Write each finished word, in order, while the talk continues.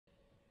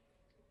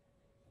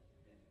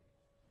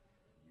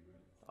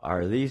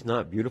Are these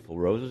not beautiful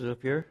roses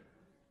up here?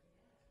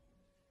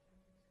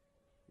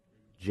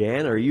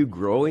 Jan, are you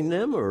growing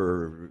them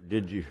or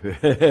did you?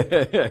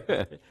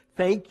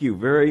 Thank you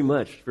very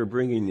much for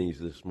bringing these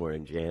this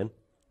morning, Jan.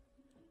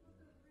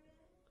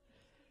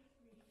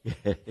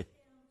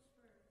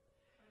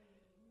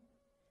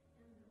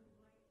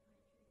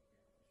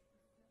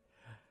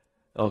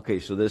 Okay,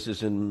 so this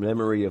is in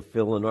memory of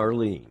Phil and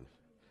Arlene.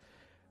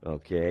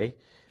 Okay,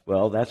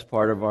 well, that's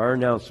part of our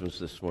announcements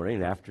this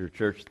morning. After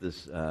church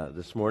this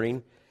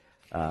morning,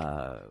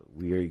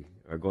 we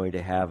are going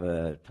to have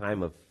a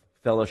time of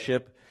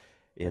fellowship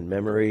in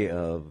memory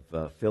of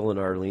Phil and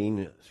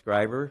Arlene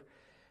Scriber,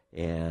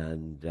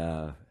 and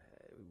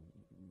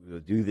we'll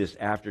do this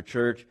after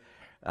church.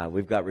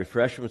 We've got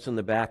refreshments in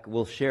the back.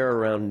 We'll share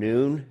around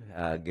noon.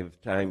 Give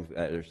time.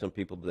 There's some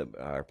people that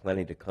are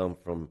planning to come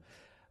from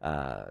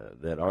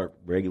that aren't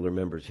regular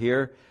members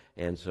here,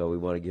 and so we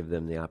want to give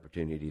them the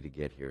opportunity to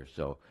get here.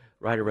 So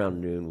right around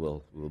noon,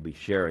 we'll be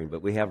sharing,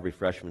 but we have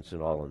refreshments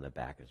and all in the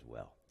back as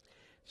well.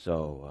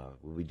 So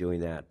we'll be doing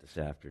that this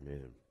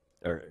afternoon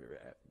or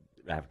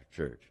after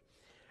church.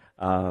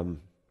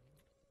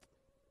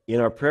 In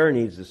our prayer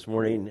needs this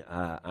morning,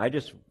 I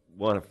just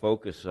want to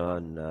focus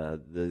on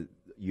the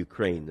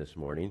Ukraine this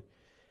morning,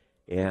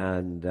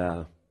 and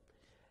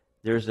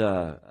there's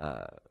an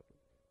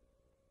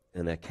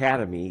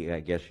academy, I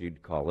guess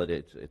you'd call it.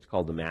 It's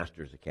called the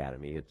Masters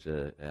Academy. It's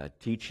a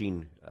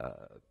teaching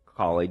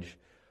college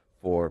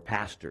for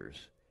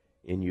pastors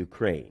in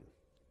Ukraine,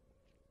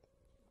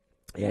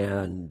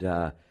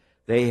 and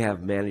they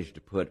have managed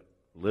to put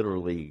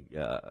literally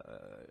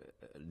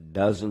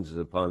dozens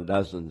upon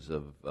dozens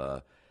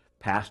of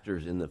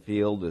pastors in the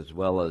field, as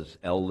well as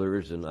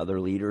elders and other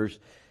leaders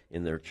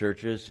in their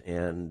churches,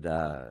 and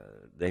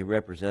they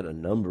represent a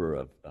number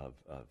of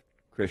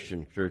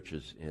Christian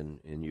churches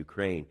in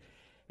Ukraine.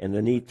 And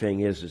the neat thing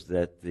is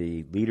that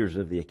the leaders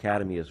of the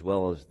academy, as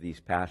well as these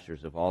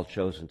pastors, have all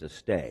chosen to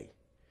stay.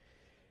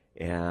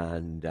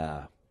 And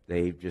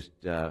they just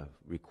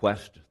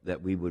request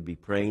that we would be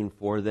praying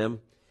for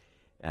them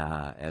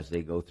as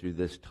they go through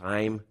this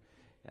time.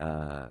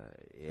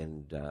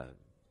 And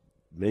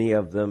many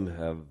of them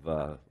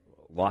have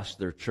lost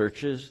their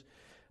churches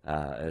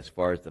as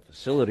far as the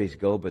facilities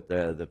go, but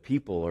the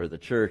people are the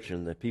church,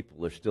 and the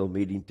people are still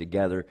meeting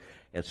together,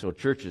 and so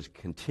church is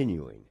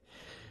continuing.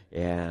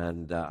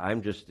 And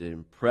I'm just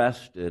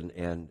impressed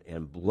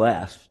and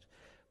blessed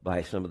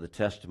by some of the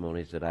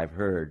testimonies that I've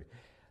heard.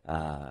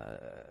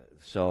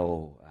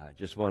 So I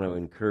just want to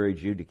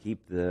encourage you to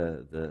keep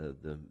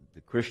the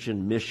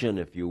Christian mission,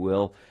 if you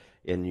will,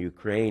 in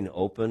Ukraine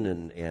open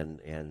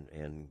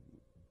and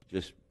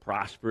just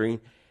prospering.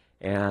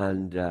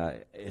 And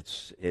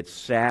it's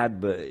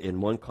sad, but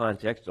in one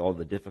context, all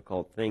the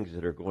difficult things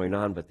that are going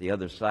on. But the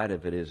other side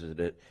of it is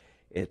that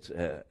it's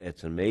an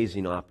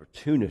amazing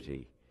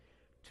opportunity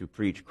to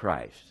preach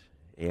Christ.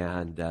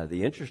 And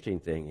the interesting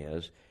thing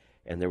is,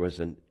 and there was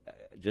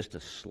just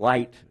a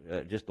light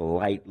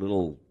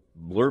little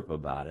blurb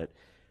about it,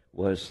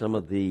 was some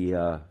of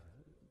the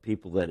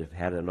people that have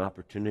had an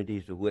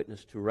opportunity to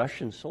witness to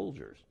Russian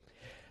soldiers.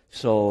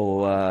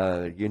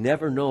 So you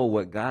never know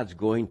what God's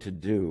going to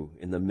do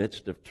in the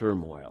midst of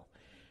turmoil.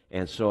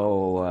 And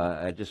so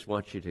I just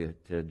want you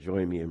to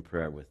join me in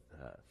prayer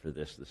for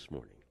this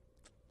morning.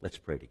 Let's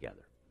pray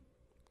together.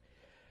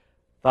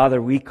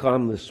 Father, we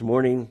come this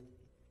morning,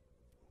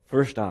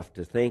 first off,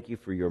 to thank you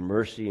for your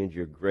mercy and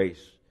your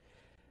grace,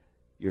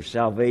 your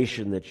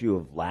salvation that you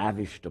have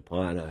lavished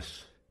upon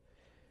us,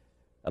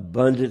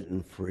 abundant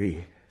and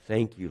free.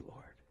 Thank you,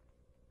 Lord.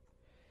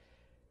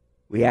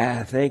 We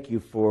thank you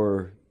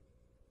for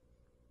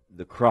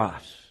the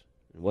cross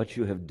and what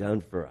you have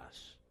done for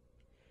us.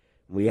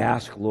 We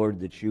ask,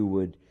 Lord, that you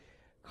would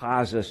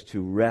cause us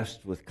to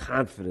rest with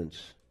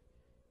confidence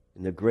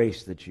in the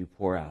grace that you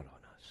pour out on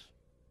us.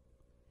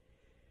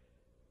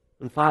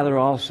 And Father,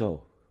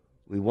 also,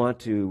 we want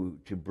to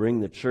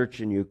bring the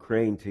church in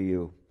Ukraine to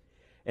you,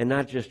 and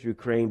not just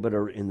Ukraine, but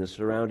in the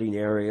surrounding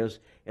areas,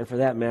 and for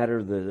that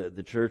matter,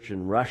 the church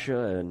in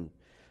Russia and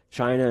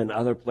China and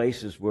other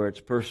places where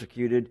it's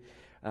persecuted.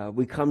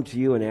 We come to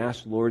you and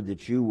ask, Lord,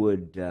 that you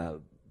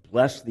would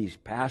bless these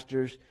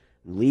pastors,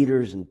 and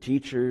leaders, and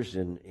teachers,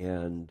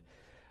 and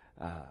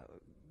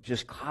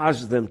just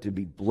cause them to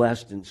be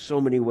blessed in so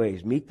many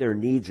ways. Meet their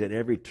needs at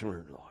every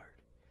turn, Lord.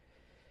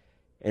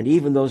 And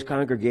even those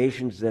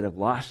congregations that have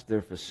lost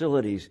their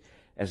facilities,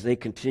 as they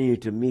continue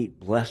to meet,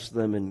 bless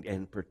them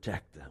and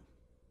protect them.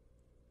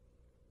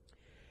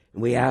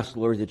 And we ask,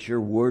 Lord, that your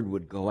word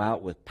would go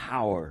out with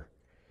power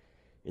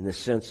in the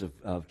sense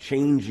of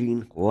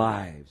changing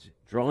lives,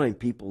 drawing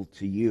people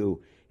to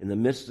you in the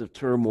midst of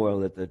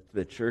turmoil, that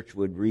the church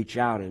would reach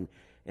out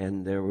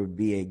and there would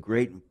be a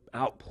great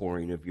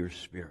outpouring of your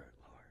Spirit,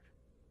 Lord.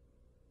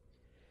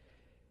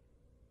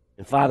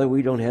 And Father,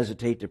 we don't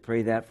hesitate to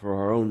pray that for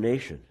our own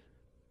nation.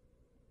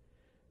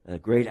 A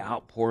great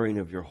outpouring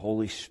of your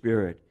Holy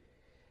Spirit.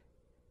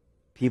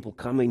 People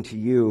coming to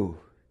you,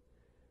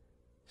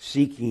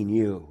 seeking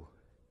you,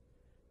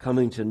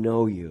 coming to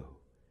know you.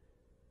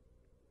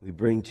 We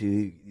bring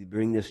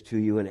this to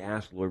you and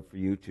ask, Lord, for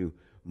you to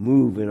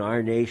move in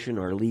our nation,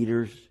 our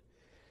leaders,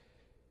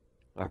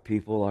 our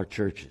people, our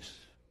churches.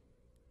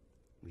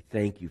 We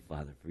thank you,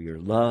 Father, for your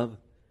love.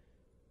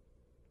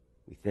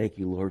 We thank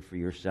you, Lord, for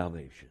your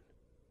salvation.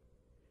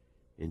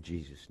 In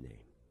Jesus' name,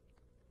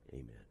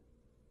 amen.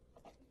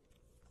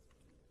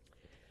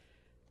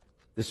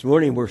 This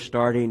morning we're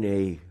starting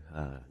a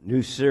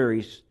new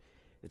series.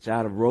 It's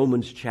out of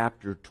Romans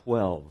chapter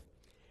 12.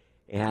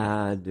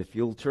 And if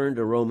you'll turn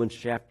to Romans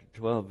chapter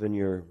 12 in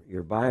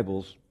your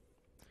Bibles,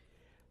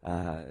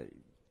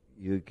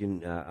 you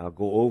can. I'll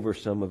go over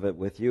some of it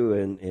with you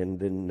and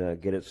then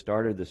get it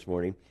started this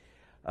morning.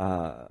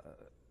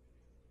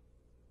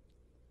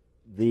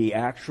 The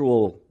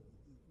actual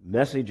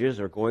messages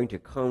are going to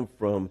come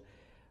from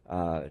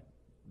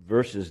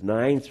verses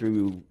 9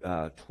 through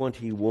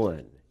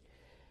 21.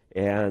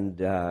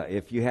 And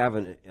if you have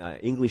an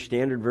English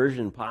Standard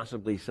Version,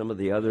 possibly some of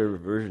the other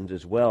versions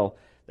as well,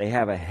 they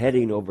have a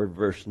heading over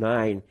verse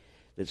 9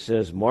 that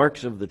says,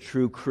 Marks of the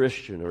True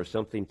Christian, or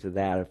something to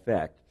that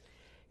effect.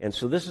 And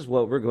so this is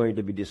what we're going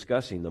to be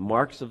discussing, the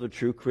marks of the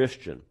true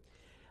Christian.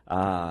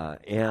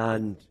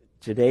 And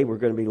today we're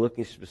going to be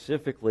looking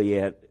specifically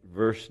at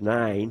verse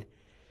 9.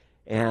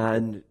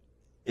 And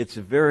it's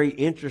a very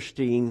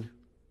interesting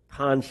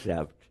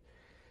concept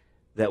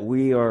that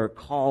we are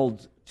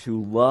called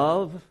to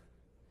love.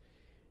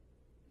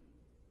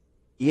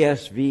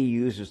 ESV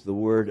uses the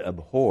word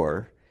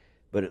abhor,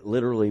 but it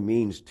literally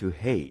means to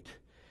hate.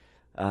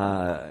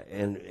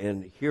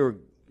 And here,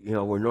 we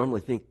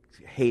normally think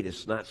hate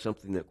is not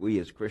something that we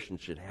as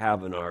Christians should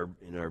have in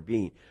our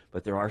being,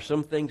 but there are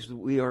some things that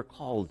we are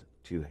called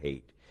to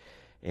hate,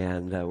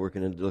 and we're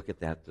going to look at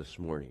that this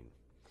morning.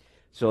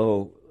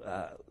 So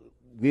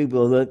we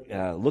will look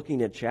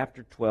looking at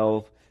chapter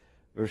 12,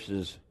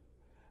 verses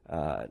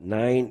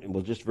 9.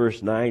 Well, just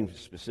verse 9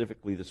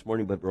 specifically this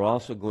morning, but we're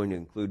also going to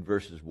include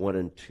verses 1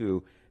 and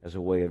 2 as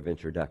a way of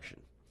introduction.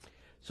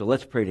 So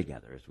let's pray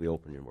together as we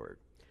open your word.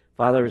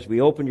 Father, as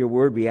we open your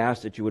word, we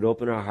ask that you would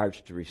open our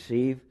hearts to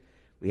receive.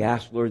 We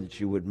ask, Lord, that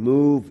you would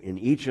move in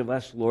each of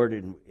us, Lord,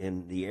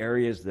 in the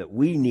areas that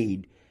we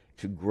need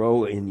to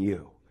grow in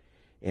you.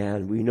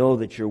 And we know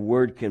that your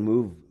word can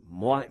move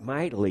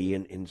mightily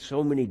in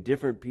so many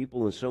different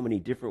people in so many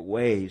different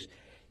ways,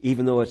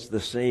 even though it's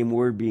the same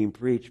word being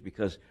preached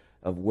because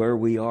of where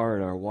we are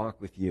in our walk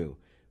with you.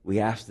 We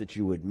ask that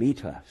you would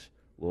meet us,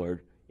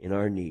 Lord, in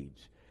our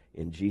needs.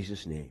 In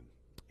Jesus' name,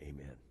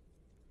 amen.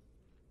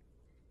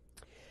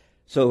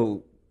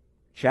 So,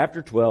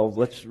 chapter 12,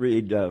 let's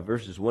read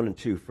verses 1 and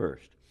 2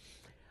 first.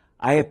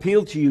 I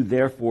appeal to you,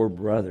 therefore,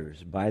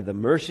 brothers, by the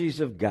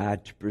mercies of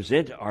God, to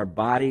present our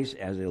bodies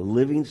as a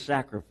living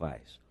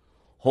sacrifice,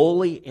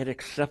 holy and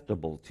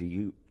acceptable to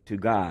you, to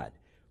God,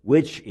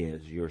 which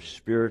is your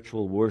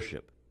spiritual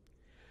worship.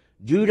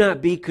 Do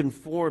not be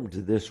conformed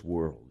to this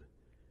world,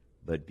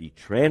 but be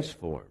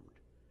transformed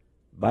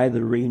by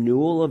the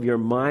renewal of your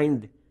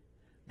mind,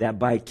 that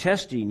by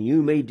testing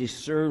you may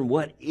discern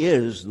what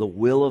is the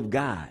will of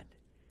God,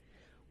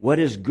 what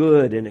is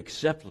good and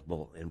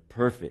acceptable and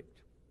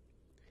perfect.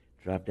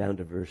 Drop down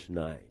to verse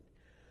 9.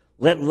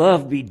 Let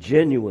love be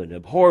genuine,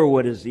 abhor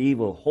what is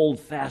evil, hold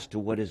fast to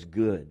what is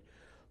good.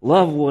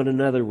 Love one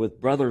another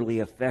with brotherly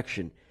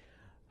affection.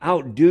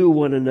 Outdo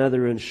one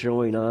another in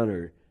showing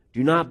honor.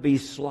 Do not be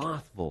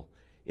slothful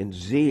in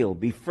zeal.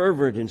 Be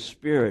fervent in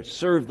spirit.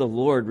 Serve the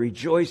Lord.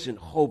 Rejoice in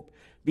hope.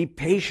 Be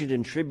patient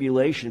in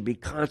tribulation. Be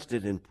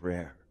constant in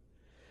prayer.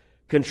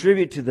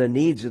 Contribute to the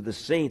needs of the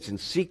saints and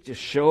seek to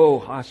show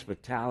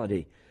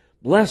hospitality.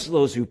 Bless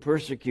those who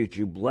persecute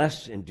you.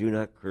 Bless and do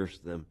not curse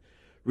them.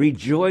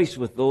 Rejoice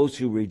with those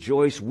who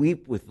rejoice.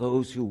 Weep with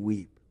those who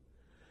weep.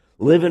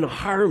 Live in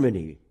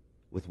harmony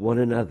with one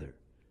another.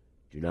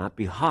 Do not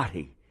be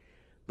haughty,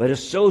 but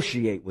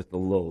associate with the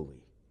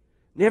lowly.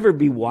 Never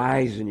be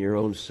wise in your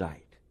own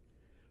sight.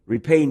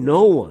 Repay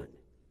no one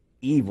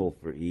evil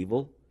for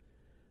evil,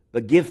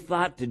 but give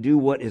thought to do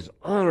what is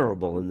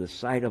honorable in the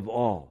sight of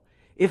all.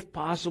 If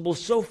possible,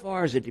 so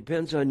far as it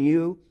depends on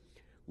you,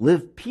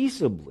 live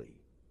peaceably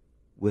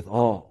with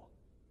all.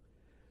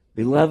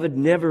 Beloved,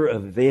 never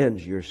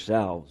avenge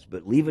yourselves,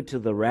 but leave it to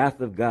the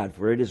wrath of God,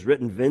 for it is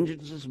written,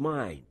 vengeance is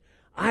mine,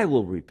 I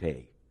will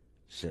repay,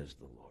 says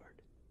the Lord.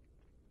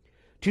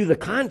 To the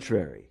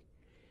contrary,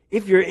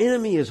 if your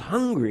enemy is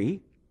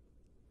hungry,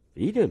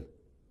 feed him.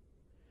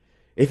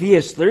 If he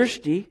is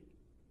thirsty,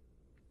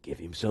 give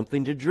him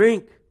something to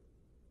drink.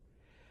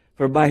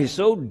 For by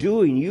so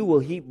doing, you will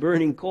heap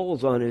burning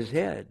coals on his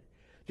head.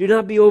 Do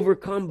not be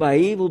overcome by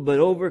evil, but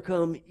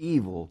overcome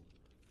evil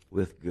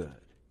with good.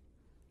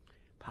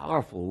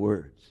 Powerful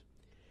words.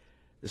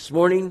 This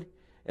morning,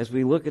 as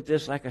we look at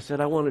this, like I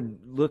said, I want to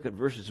look at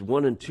verses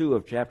 1 and 2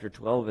 of chapter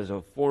 12 as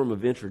a form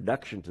of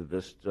introduction to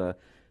this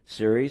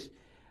series.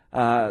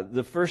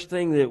 The first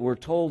thing that we're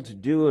told to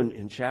do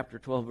in chapter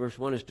 12, verse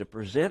 1 is to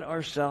present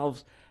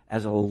ourselves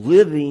as a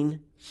living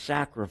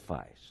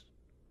sacrifice.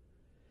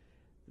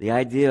 The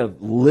idea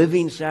of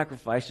living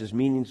sacrifices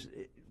means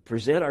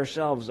present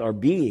ourselves, our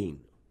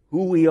being,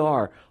 who we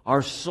are,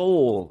 our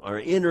soul, our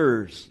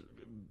inner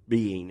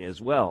being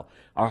as well,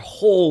 our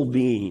whole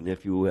being,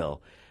 if you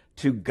will,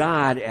 to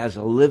God as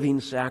a living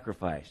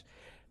sacrifice.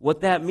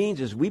 What that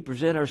means is we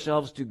present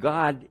ourselves to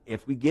God.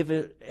 If we give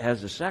it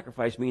as a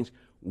sacrifice, means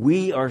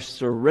we are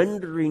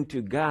surrendering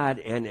to God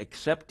and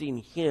accepting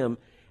Him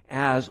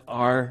as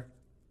our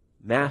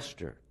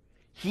master.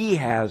 He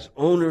has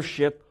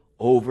ownership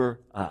over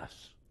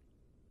us.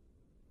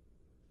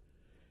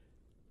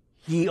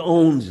 He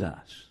owns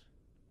us.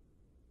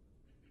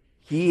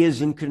 He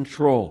is in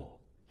control.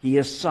 He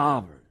is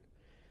sovereign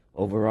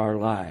over our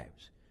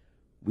lives.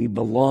 We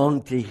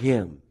belong to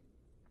Him.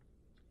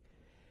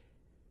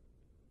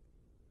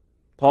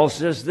 Paul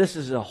says this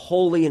is a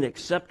holy and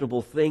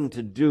acceptable thing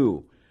to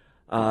do.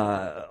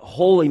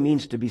 Holy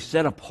means to be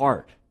set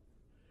apart.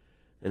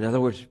 In other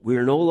words, we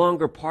are no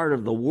longer part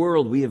of the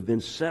world. We have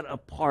been set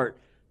apart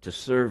to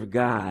serve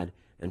God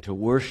and to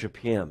worship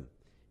Him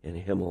and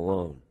Him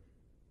alone.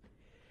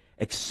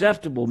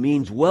 Acceptable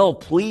means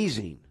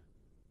well-pleasing.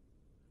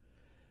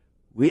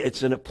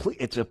 It's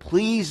a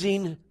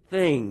pleasing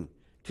thing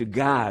to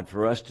God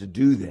for us to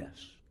do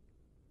this.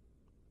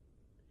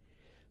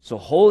 So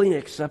holy and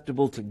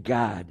acceptable to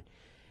God.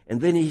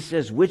 And then he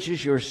says, which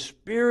is your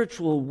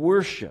spiritual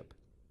worship.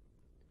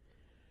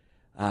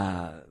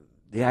 The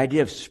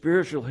idea of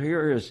spiritual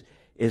here is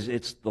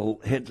it's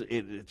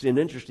an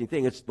interesting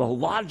thing. It's the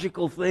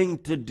logical thing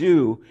to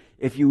do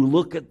if you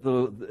look at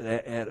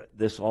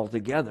this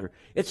altogether.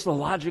 It's the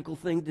logical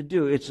thing to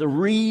do. It's a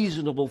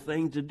reasonable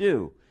thing to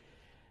do.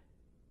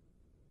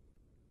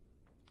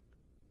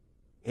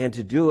 And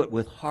to do it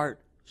with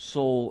heart,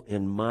 soul,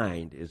 and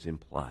mind is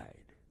implied.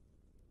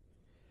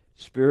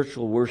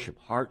 Spiritual worship,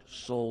 heart,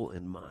 soul,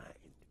 and mind.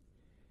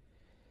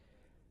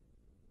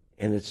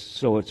 And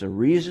it's a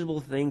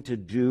reasonable thing to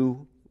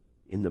do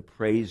in the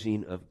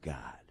praising of God.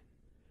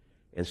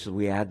 And so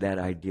we add that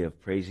idea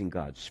of praising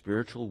God.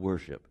 Spiritual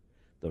worship,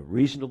 the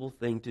reasonable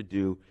thing to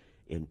do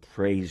in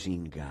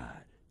praising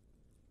God.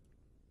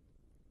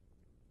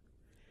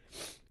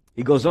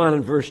 He goes on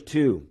in verse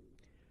 2.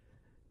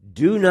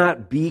 Do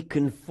not be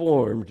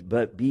conformed,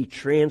 but be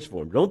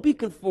transformed. Don't be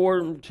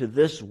conformed to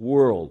this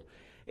world.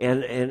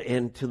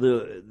 And to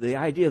the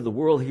idea of the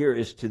world here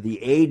is to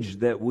the age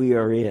that we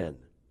are in.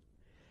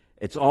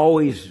 It's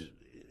always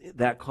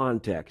that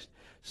context.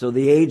 So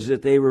the age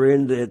that they were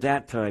in at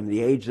that time,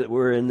 the age that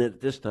we're in at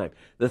this time.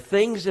 The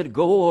things that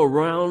go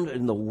around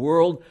in the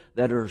world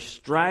that are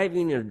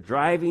striving and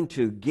driving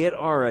to get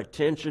our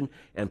attention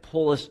and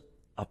pull us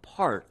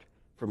apart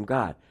from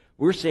God.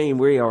 We're saying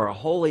we are a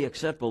holy,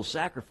 acceptable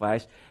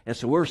sacrifice, and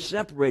so we're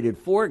separated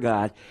for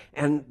God,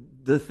 and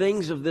the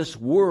things of this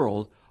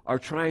world are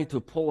trying to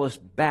pull us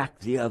back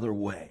the other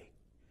way.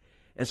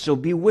 And so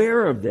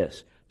beware of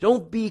this.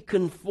 Don't be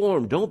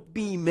conformed. Don't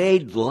be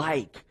made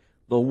like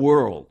the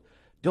world.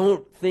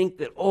 Don't think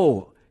that,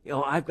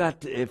 I've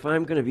got to, if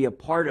I'm going to be a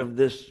part of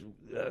this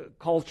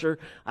culture,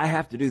 I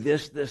have to do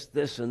this, this,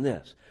 this, and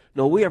this.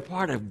 No, we are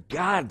part of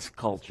God's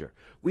culture.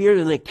 We are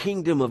in the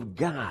kingdom of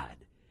God.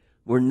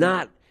 We're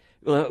not,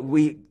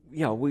 we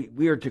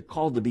are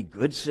called to be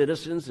good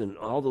citizens and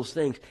all those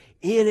things,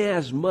 in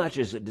as much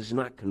as it does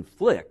not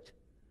conflict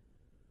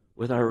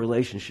with our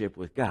relationship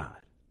with God.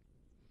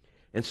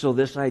 And so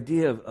this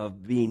idea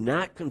of being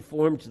not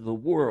conformed to the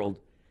world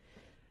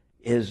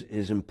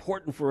is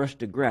important for us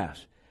to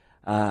grasp.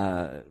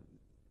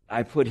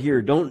 I put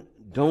here, do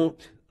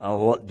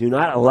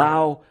not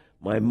allow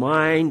my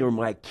mind or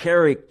my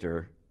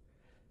character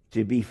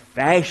to be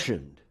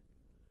fashioned,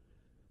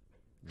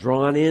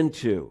 drawn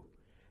into.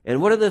 And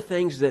what are the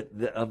things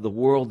of the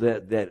world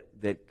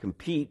that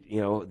compete,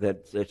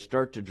 that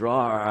start to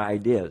draw our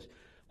ideas?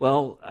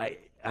 Well,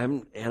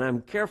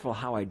 I'm careful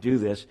how I do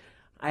this.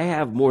 I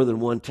have more than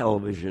one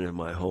television in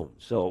my home,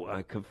 so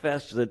I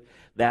confess that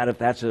if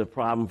that's a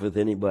problem with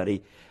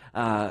anybody,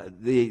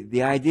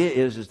 the idea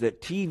is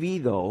that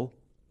TV though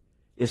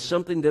is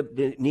something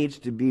that needs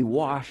to be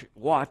watched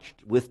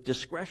with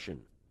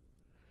discretion,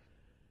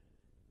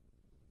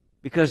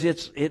 because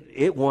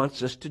it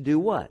wants us to do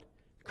what?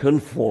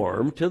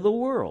 Conform to the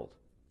world.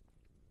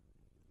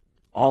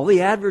 All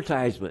the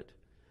advertisement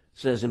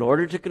says in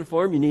order to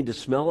conform, you need to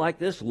smell like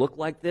this, look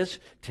like this,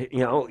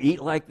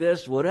 eat like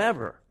this,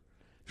 whatever,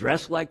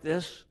 dress like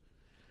this.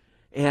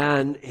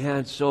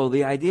 And so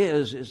the idea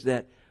is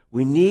that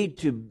we need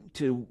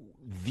to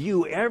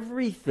view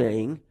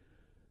everything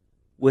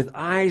with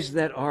eyes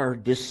that are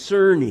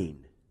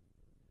discerning,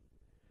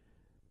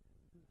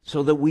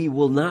 so that we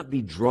will not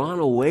be drawn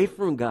away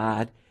from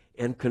God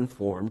and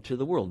conform to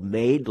the world,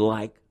 made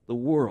like the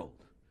world,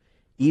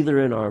 either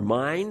in our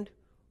mind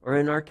or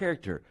in our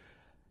character.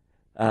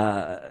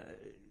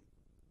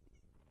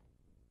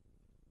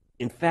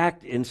 In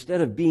fact,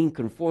 instead of being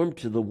conformed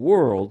to the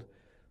world,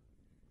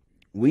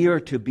 we are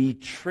to be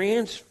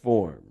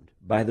transformed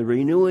by the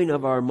renewing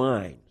of our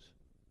minds.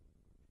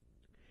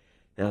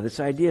 Now, this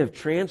idea of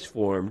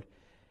transformed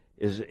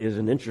is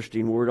an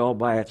interesting word all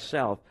by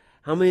itself.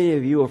 How many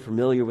of you are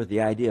familiar with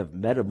the idea of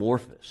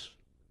metamorphosis?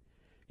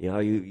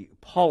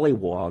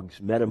 Pollywogs,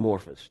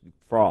 metamorphose,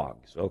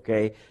 frogs,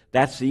 okay?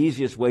 That's the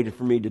easiest way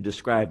for me to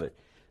describe it.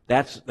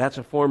 That's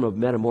a form of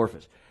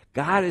metamorphosis.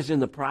 God is in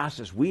the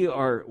process. We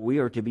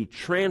are to be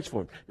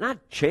transformed,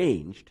 not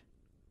changed.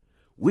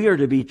 We are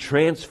to be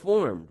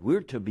transformed.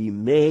 We're to be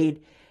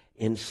made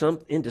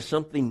into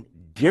something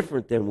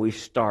different than we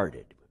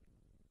started.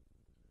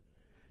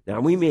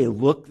 Now, we may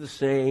look the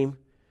same,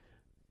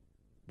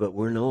 but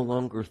we're no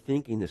longer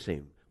thinking the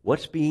same.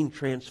 What's being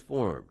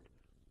transformed?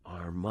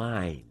 Our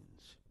minds.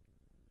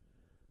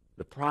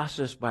 The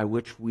process by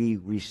which we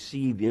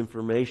receive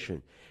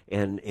information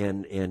and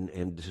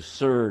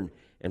discern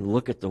and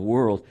look at the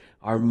world.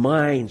 Our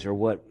minds are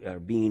what are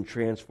being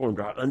transformed.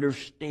 Our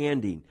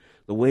understanding,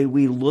 the way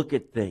we look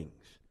at things.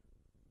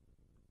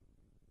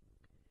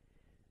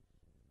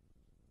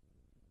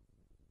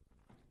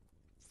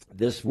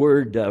 This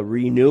word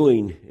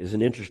renewing is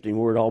an interesting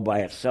word all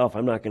by itself.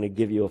 I'm not going to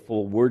give you a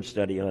full word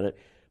study on it,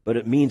 but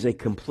it means a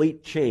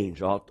complete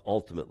change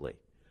ultimately.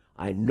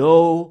 I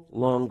no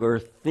longer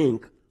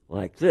think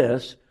like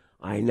this.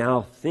 I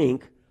now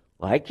think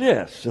like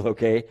this,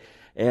 okay?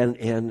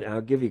 And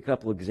I'll give you a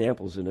couple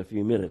examples in a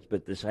few minutes,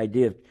 but this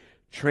idea of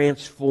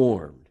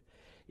transformed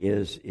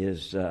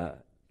is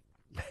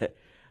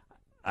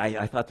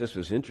I thought this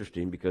was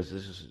interesting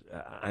because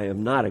I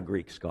am not a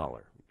Greek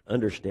scholar.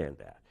 Understand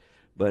that.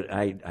 But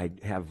I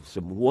have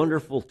some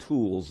wonderful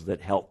tools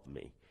that help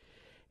me.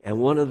 And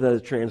one of the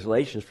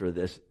translations for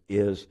this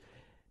is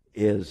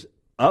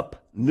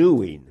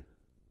upnewing.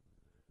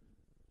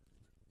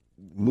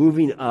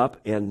 Moving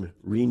up and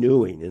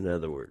renewing, in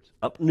other words.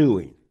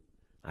 Upnewing.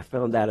 I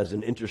found that as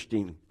an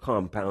interesting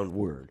compound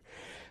word.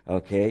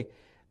 Okay?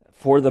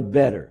 For the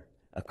better.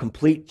 A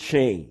complete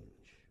change.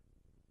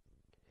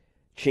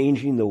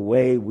 Changing the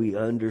way we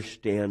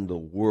understand the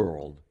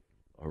world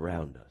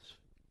around us.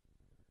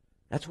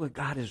 That's what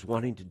God is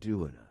wanting to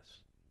do in us.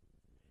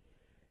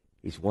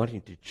 He's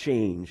wanting to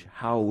change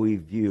how we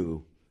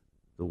view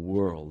the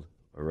world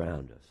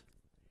around us.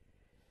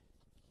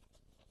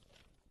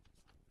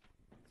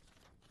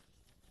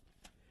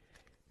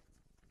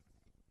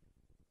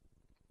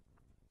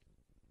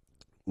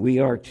 We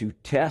are to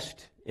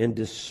test and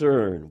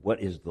discern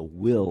what is the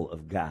will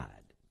of God.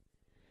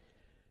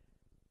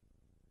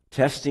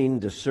 Testing,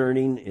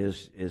 discerning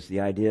is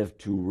the idea of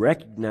to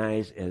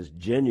recognize as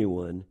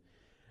genuine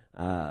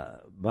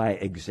by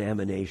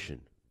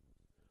examination.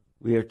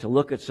 We are to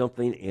look at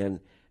something and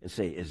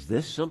say, is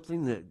this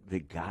something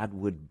that God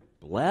would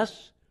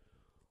bless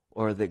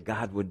or that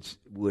God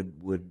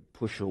would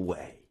push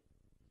away?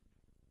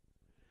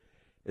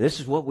 And this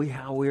is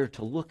how we are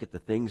to look at the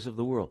things of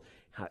the world.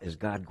 Is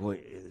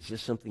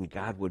this something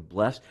God would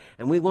bless?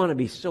 And we want to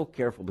be so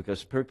careful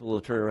because people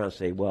will turn around and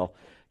say, well,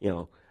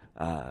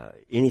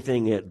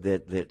 anything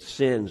that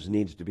sins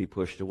needs to be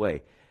pushed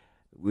away.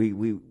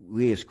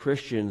 We as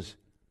Christians,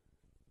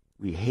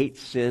 we hate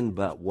sin,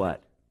 but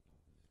what?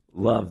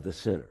 Love the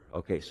sinner.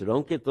 Okay, so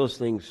don't get those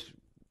things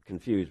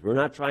confused. We're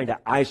not trying to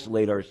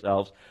isolate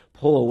ourselves,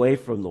 pull away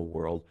from the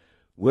world.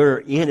 We're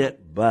in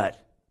it,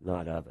 but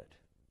not of it.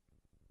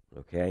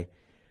 Okay?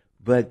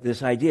 But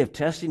this idea of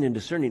testing and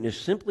discerning is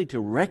simply to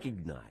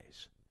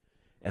recognize,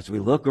 as we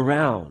look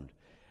around,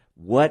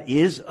 what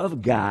is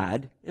of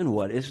God and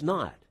what is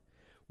not.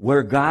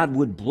 Where God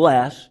would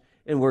bless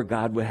and where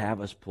God would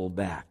have us pull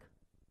back.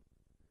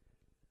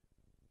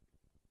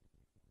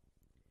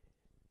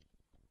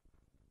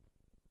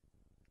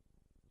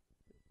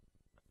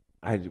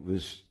 I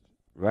was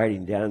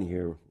writing down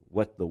here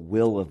what the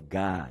will of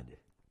God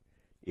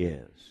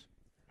is.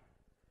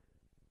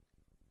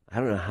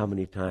 I don't know how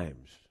many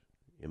times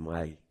in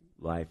my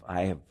life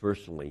I have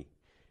personally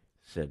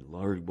said,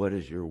 Lord, what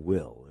is your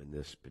will in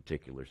this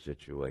particular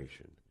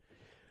situation?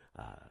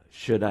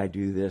 Should I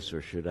do this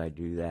or should I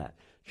do that?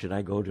 Should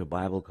I go to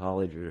Bible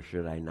college or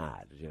should I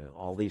not?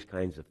 All these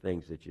kinds of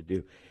things that you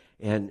do.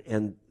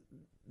 And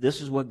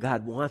this is what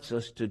God wants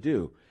us to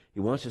do.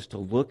 He wants us to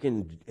look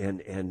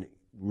and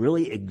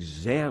really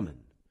examine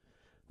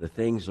the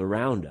things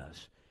around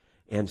us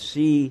and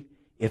see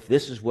if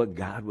this is what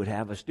God would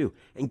have us do.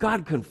 And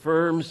God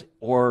confirms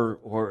or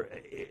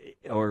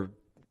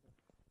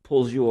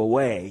pulls you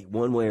away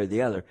one way or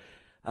the other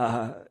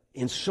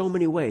in so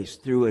many ways,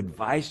 through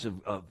advice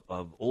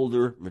of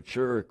older,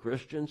 mature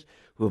Christians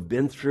who have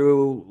been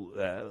through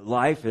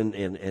life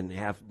and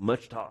have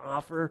much to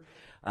offer,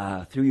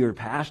 through your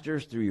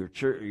pastors, through your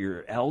church,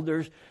 your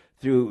elders,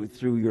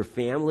 through your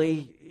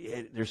family.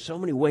 There's so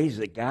many ways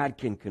that God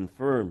can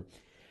confirm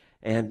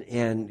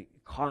and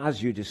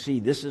cause you to see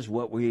this is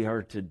what we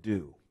are to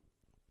do.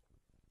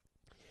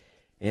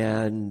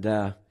 And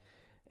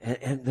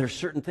there's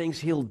certain things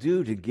He'll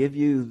do to give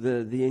you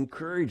the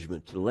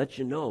encouragement to let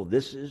you know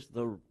this is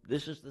the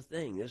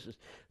thing.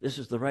 This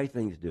is the right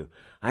thing to do.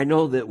 I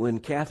know that when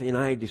Kathy and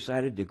I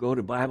decided to go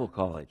to Bible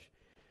college,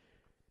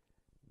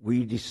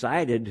 we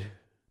decided,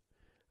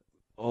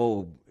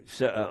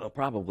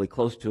 probably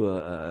close to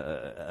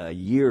a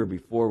year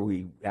before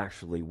we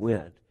actually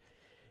went,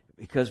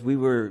 because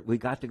we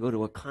got to go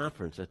to a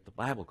conference at the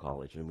Bible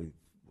college, and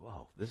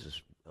wow, this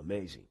is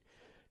amazing.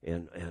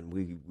 and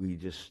we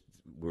just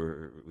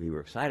we were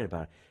excited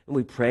about it. And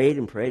we prayed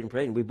and prayed and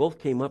prayed, and we both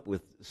came up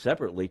with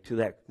separately to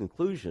that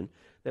conclusion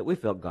that we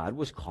felt God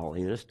was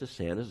calling us to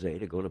San Jose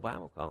to go to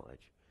Bible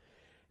college.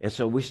 And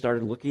so we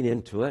started looking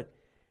into it,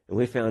 and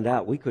we found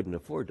out we couldn't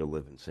afford to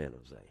live in San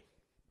Jose.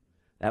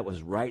 That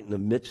was right in the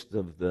midst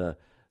of the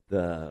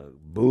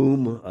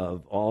boom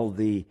of all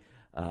the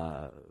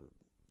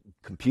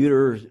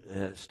computer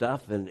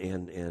stuff,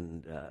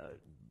 and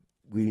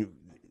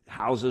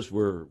houses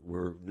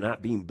were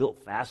not being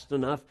built fast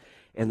enough,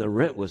 and the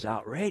rent was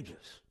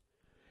outrageous.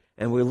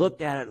 And we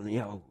looked at it,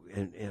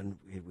 and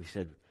we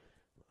said,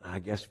 I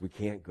guess we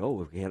can't go.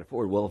 We can't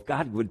afford. Well, if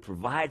God would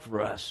provide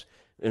for us,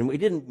 and we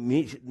didn't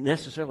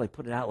necessarily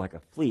put it out like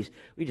a fleece.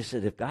 We just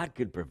said if God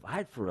could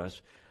provide for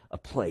us a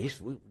place,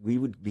 we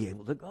would be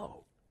able to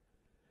go.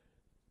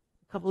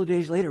 A couple of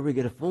days later, we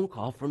get a phone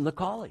call from the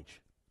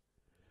college.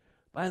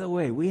 By the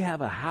way, we have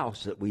a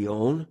house that we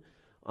own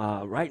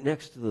right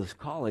next to this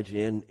college,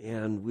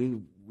 and we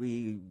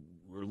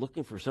were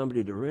looking for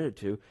somebody to rent it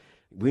to.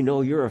 We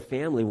know you're a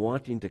family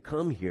wanting to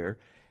come here,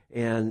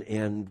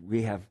 and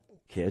we have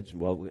kids.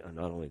 Well,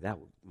 not only that,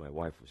 my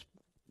wife was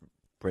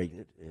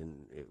pregnant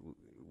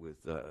with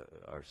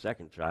our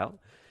second child,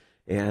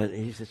 and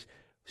he says,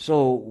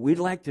 so we'd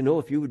like to know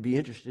if you would be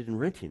interested in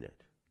renting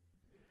it.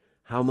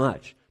 How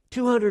much?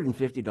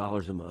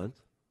 $250 a month.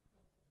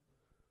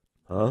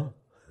 Huh?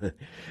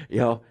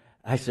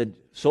 I said,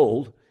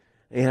 sold.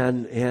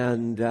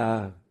 And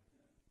God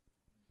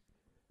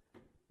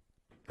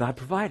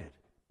provided.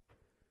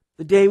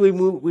 The day we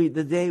moved,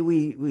 the day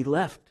we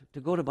left to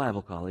go to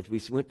Bible college,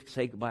 we went to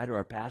say goodbye to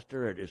our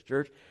pastor at his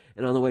church,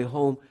 and on the way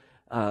home,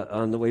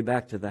 on the way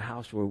back to the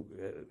house,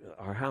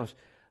 our house,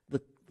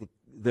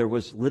 there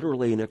was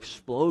literally an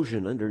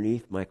explosion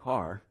underneath my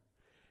car,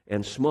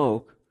 and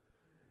smoke,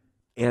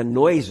 and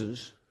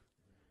noises,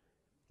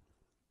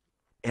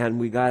 and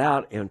we got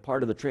out, and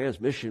part of the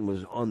transmission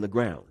was on the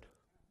ground.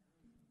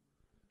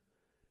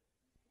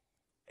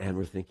 And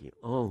we're thinking,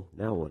 oh,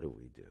 now what do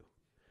we do?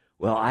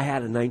 Well, I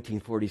had a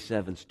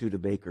 1947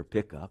 Studebaker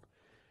pickup,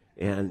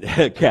 and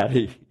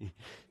Kathy,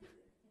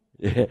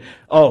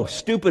 oh,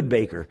 stupid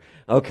Baker.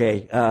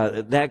 Okay,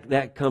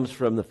 that comes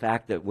from the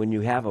fact that when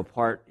you have a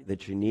part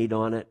that you need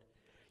on it,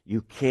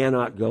 you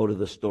cannot go to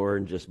the store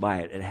and just buy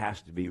it. It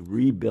has to be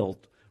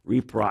rebuilt,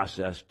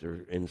 reprocessed,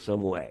 or in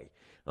some way.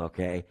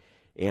 Okay,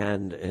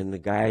 and the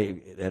guy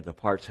at the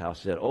parts house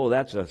said, "Oh,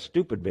 that's a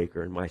stupid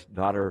Baker," and my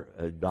daughter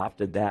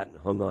adopted that and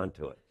hung on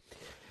to it.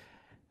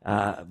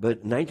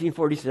 But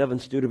 1947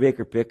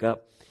 Studebaker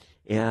pickup,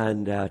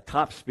 and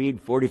top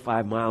speed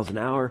 45 miles an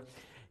hour.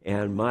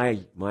 And my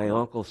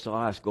uncle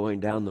saw us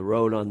going down the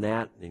road on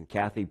that, and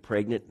Kathy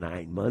pregnant,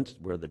 9 months,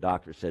 where the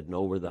doctor said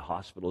know where the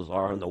hospitals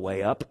are on the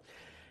way up.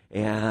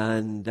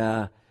 And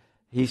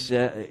he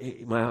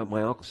said, my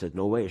uncle said,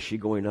 no way is she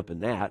going up in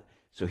that.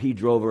 So he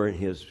drove her in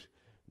his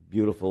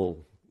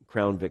beautiful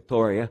Crown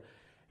Victoria,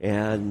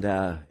 and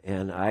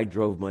I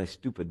drove my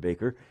stupid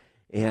Baker,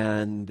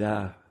 and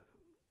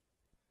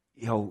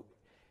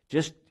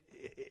just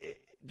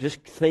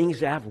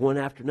things one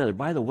after another.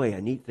 By the way,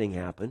 a neat thing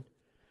happened.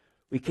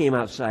 We came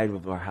outside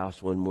of our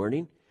house one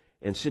morning,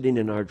 and sitting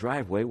in our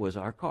driveway was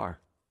our car.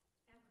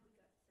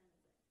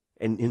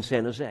 And in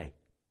San Jose.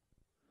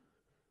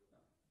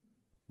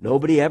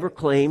 Nobody ever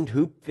claimed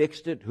who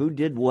fixed it, who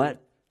did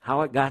what,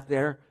 how it got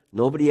there.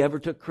 Nobody ever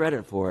took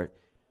credit for it.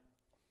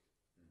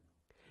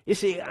 You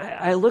see,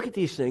 I look at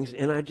these things,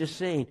 and I'm just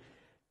saying,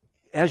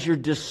 as you're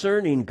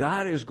discerning,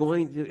 God is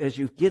going to, as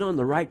you get on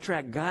the right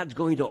track, God's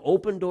going to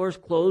open doors,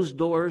 close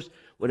doors,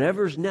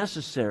 whatever's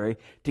necessary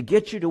to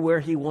get you to where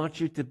He wants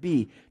you to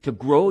be, to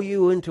grow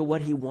you into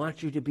what He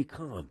wants you to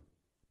become.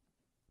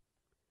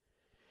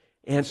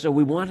 And so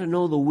we want to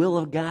know the will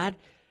of God.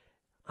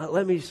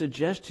 Let me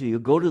suggest to you,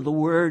 go to the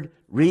Word,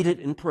 read it,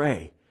 and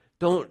pray.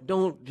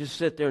 Don't just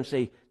sit there and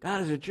say,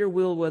 God, is it your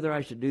will whether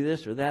I should do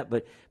this or that?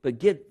 But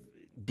get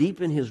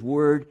deep in His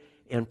Word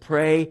and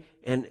pray.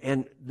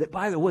 And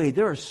by the way,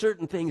 there are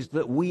certain things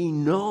that we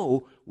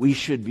know we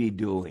should be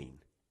doing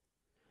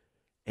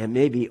and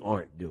maybe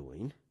aren't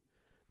doing.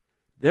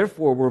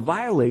 Therefore, we're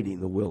violating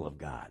the will of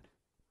God.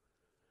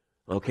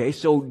 Okay,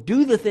 so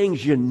do the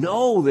things you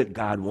know that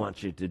God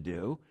wants you to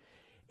do,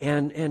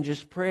 and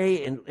just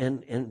pray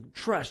and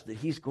trust that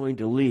He's going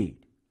to lead.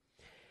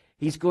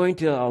 He's going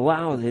to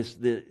allow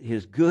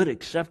His good,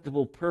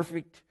 acceptable,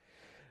 perfect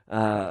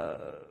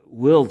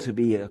will to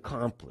be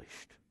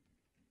accomplished.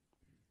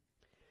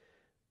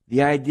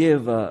 The idea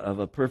of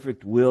a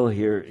perfect will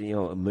here,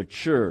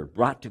 mature,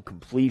 brought to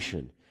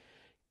completion.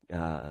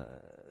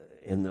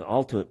 And the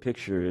ultimate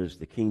picture is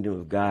the kingdom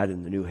of God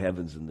in the new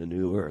heavens and the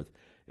new earth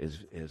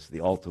is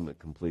the ultimate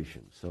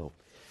completion. So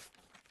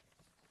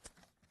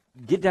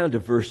get down to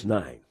verse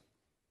 9.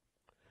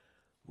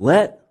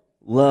 Let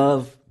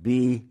love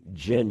be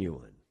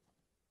genuine.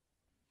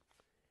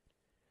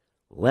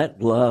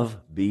 Let love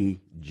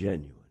be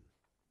genuine.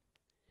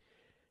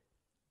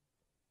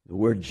 The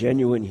word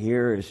genuine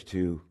here is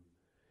to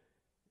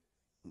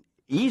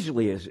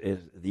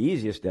the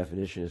easiest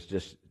definition is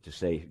just to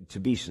say to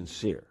be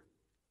sincere.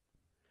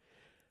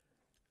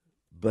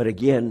 But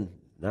again,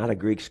 not a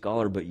Greek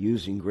scholar, but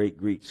using great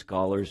Greek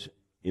scholars'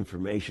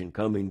 information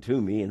coming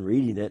to me and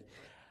reading it,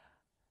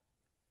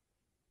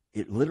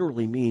 it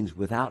literally means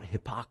without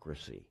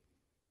hypocrisy.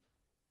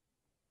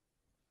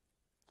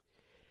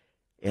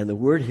 And the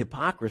word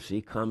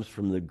hypocrisy comes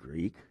from the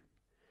Greek.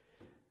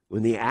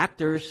 When the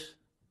actors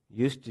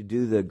used to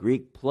do the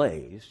Greek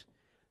plays,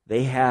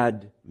 they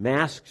had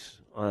masks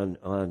on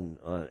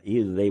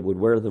either they would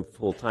wear them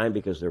full time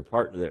because their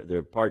part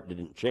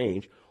didn't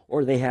change,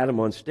 or they had them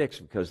on sticks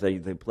because they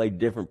played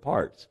different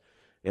parts.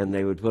 And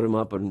they would put them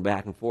up and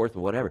back and forth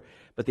and whatever.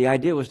 But the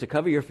idea was to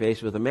cover your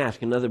face with a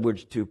mask. In other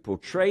words, to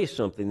portray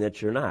something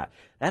that you're not.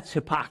 That's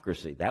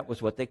hypocrisy. That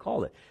was what they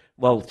called it.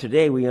 Well,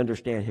 today we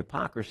understand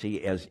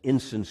hypocrisy as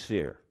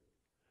insincere,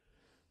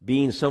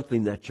 being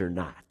something that you're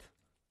not.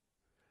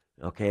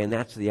 Okay, and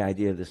that's the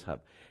idea of this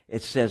hub.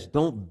 It says,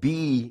 don't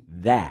be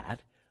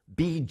that.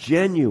 Be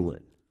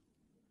genuine.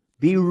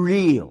 Be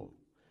real.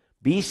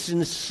 Be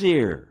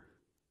sincere.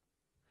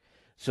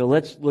 So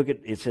let's look at,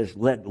 it says,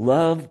 let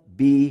love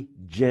be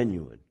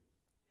genuine.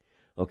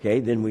 Okay,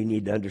 then we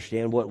need to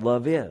understand what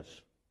love is.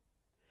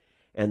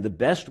 And the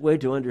best way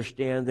to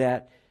understand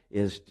that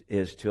is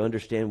to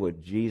understand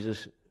what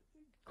Jesus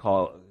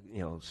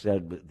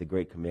said the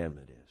great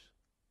commandment is.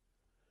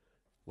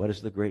 What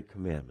is the great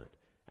commandment?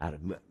 Out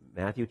of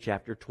Matthew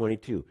chapter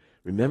 22.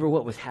 Remember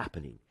what was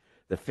happening.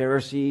 The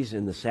Pharisees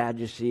and the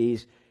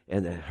Sadducees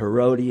and the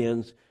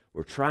Herodians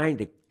were trying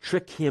to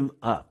trick him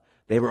up.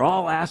 They were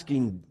all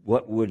asking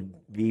what would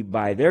be,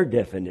 by their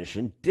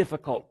definition,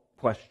 difficult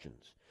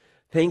questions.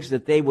 Things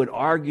that they would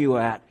argue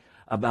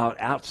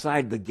about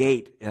outside the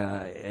gate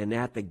and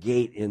at the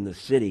gate in the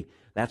city.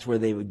 That's where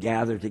they would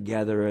gather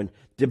together and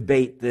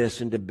debate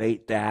this and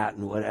debate that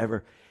and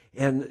whatever.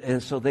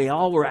 And so they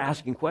all were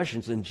asking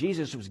questions, and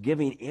Jesus was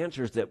giving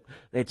answers that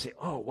they'd say,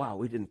 oh, wow,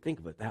 we didn't think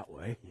of it that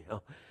way.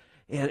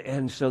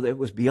 And so it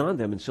was beyond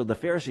them. And so the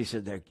Pharisees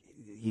said,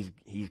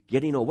 he's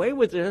getting away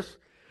with this.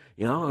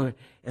 And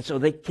so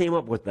they came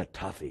up with the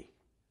toughie.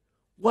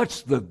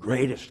 What's the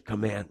greatest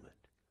commandment?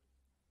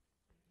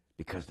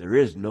 Because there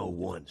is no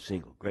one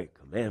single great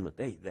commandment.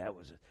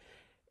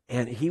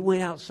 And he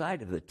went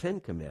outside of the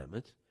 10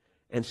 Commandments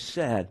and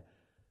said,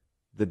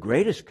 the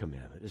greatest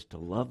commandment is to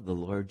love the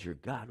Lord your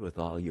God with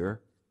all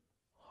your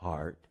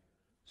heart,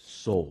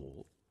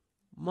 soul,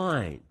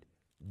 mind.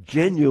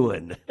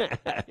 Genuine.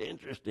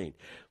 Interesting.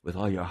 With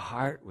all your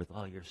heart, with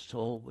all your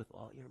soul, with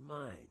all your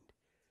mind.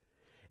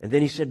 And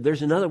then he said,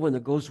 there's another one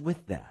that goes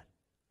with that.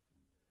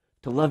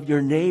 To love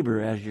your neighbor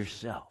as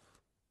yourself.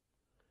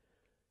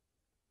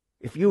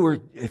 If you're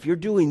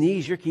doing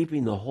these, you're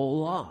keeping the whole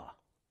law.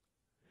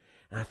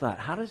 And I thought,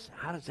 how does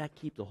that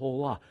keep the whole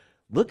law?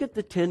 Look at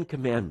the 10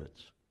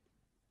 Commandments.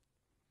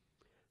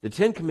 The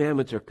 10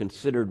 Commandments are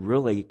considered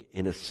really,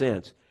 in a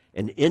sense,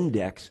 an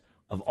index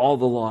of all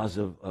the laws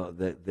of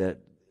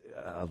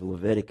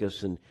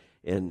Leviticus, and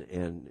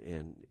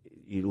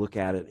you look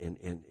at it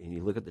and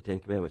you look at the 10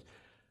 Commandments.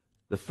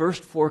 The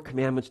first 4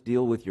 commandments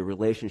deal with your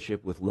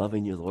relationship with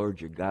loving your Lord,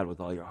 your God,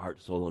 with all your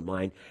heart, soul, and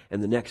mind.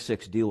 And the next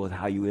 6 deal with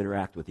how you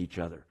interact with each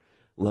other.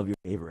 Love your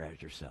neighbor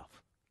as yourself.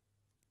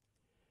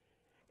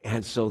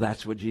 And so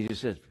that's what Jesus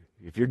says.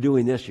 If you're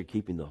doing this, you're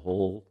keeping the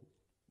whole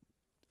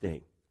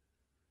thing.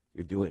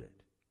 You're doing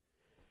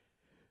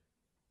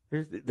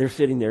it. They're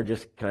sitting there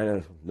just kind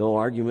of no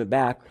argument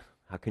back.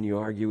 How can you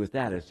argue with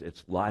that?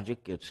 It's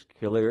logic. It's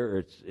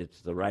clear.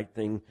 It's the right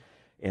thing.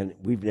 And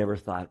we've never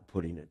thought of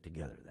putting it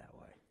together that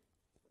way.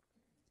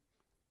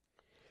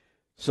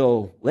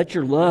 So let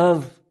your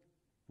love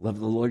the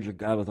Lord your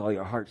God with all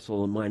your heart,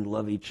 soul, and mind.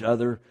 Love each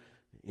other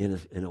in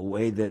a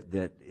way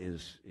that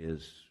is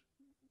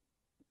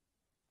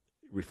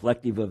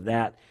reflective of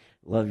that.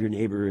 Love your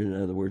neighbor, in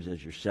other words,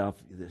 as yourself.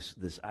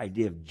 This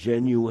idea of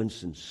genuine,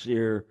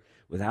 sincere,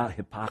 without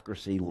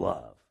hypocrisy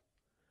love.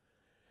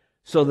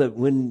 So that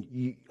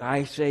when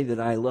I say that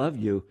I love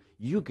you,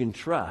 you can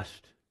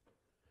trust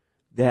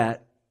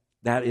that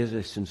that is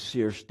a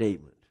sincere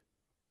statement.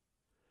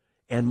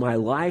 And my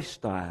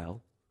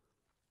lifestyle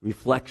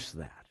reflects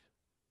that.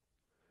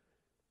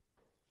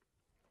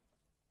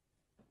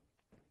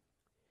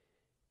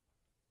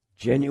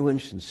 Genuine,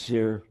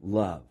 sincere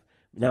love.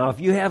 Now, if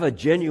you have a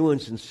genuine,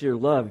 sincere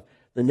love,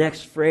 the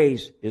next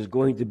phrase is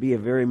going to be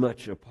very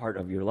much a part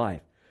of your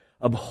life.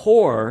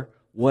 Abhor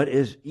what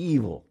is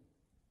evil.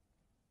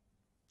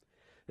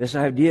 This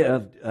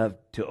idea of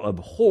to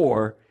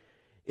abhor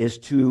is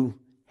to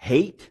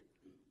hate,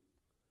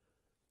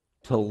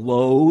 to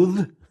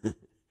loathe,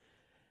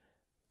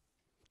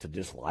 to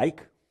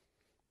dislike.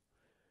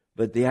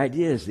 But the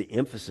idea is, the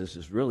emphasis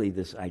is really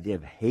this idea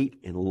of hate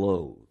and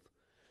loathe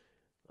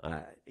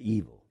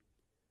evil.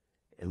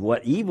 And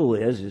what evil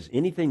is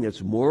anything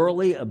that's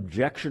morally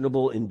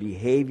objectionable in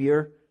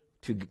behavior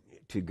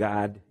to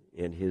God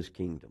and His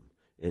kingdom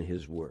and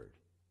His Word.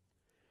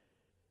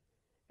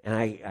 And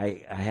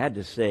I had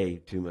to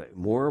say to my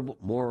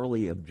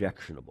morally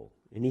objectionable,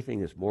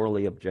 anything that's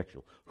morally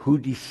objectionable, who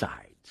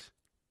decides?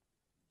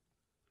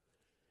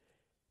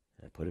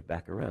 I put it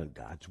back around.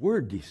 God's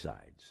Word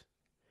decides.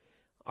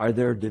 Are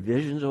there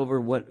divisions over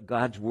what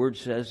God's Word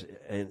says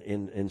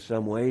in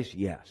some ways?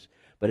 Yes.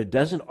 But it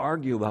doesn't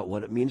argue about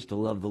what it means to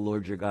love the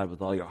Lord your God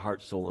with all your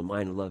heart, soul, and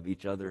mind, and love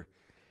each other,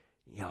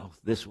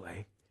 this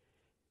way.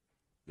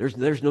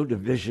 There's no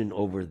division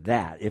over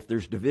that. If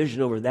there's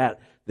division over that,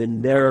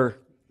 then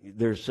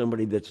there's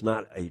somebody that's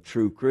not a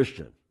true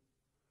Christian.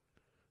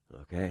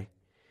 Okay?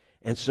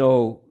 And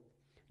so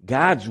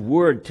God's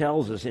Word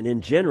tells us, and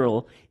in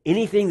general,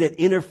 anything that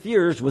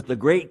interferes with the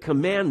great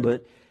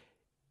commandment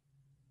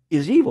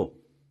is evil.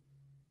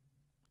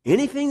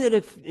 Anything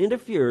that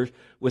interferes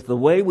with the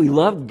way we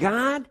love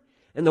God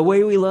and the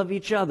way we love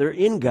each other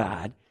in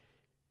God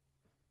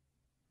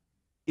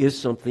is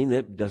something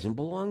that doesn't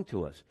belong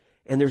to us.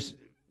 And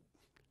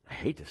I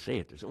hate to say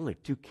it, there's only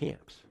two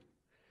camps.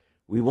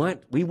 We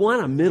want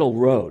a middle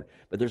road,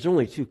 but there's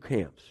only two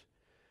camps.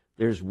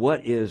 There's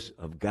what is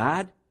of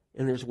God,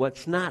 and there's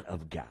what's not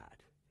of God.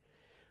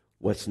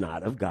 What's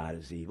not of God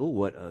is evil.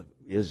 What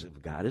is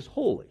of God is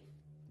holy.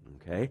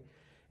 Okay?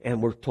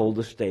 And we're told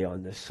to stay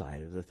on this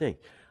side of the thing.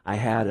 I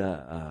had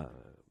a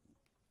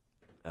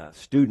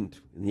student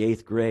in the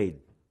 8th grade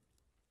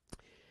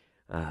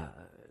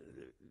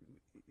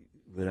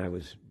when I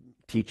was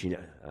teaching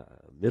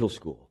middle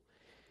school.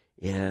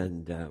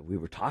 And we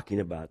were talking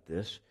about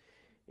this.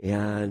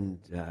 And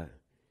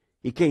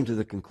he came to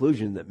the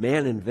conclusion that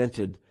man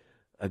invented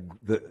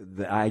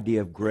the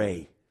idea of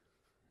gray.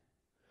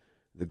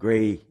 The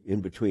gray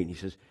in between. He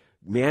says,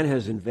 man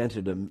has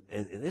invented and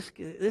this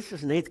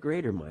is an 8th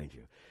grader, mind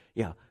you.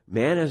 Yeah,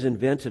 man has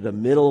invented a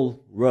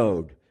middle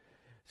road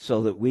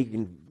so that we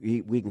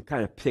can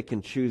kind of pick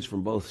and choose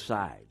from both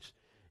sides,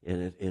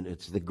 and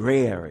it's the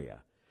gray area.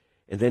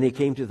 And then he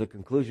came to the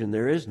conclusion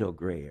there is no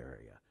gray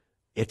area.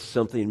 It's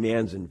something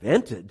man's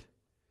invented,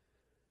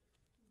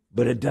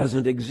 but it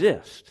doesn't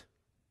exist.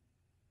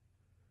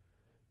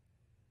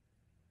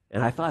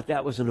 And I thought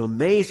that was an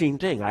amazing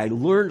thing. I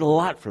learned a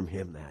lot from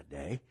him that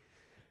day,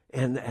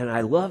 and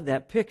I love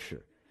that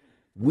picture.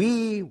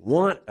 We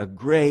want a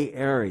gray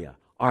area.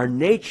 Our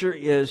nature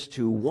is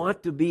to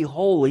want to be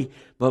holy,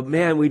 but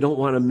man, we don't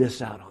want to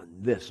miss out on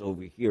this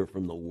over here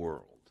from the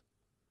world.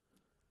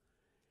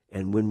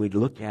 And when we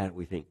look at it,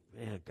 we think,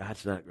 man,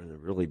 God's not going to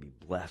really be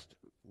blessed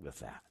with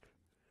that.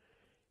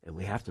 And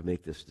we have to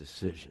make this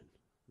decision.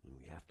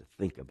 We have to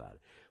think about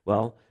it.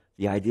 Well,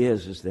 the idea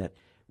is that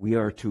we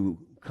are to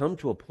come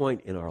to a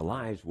point in our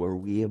lives where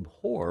we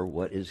abhor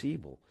what is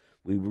evil.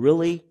 We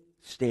really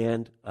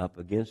stand up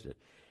against it.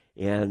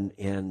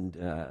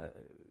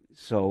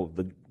 So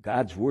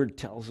God's Word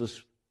tells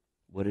us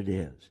what it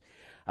is.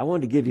 I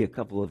wanted to give you a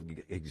couple of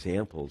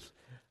examples.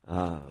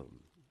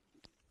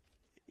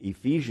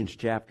 Ephesians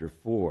chapter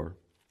 4.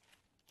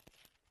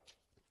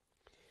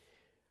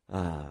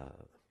 I'm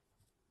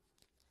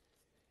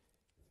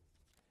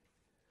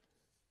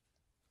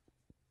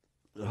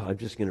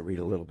just going to read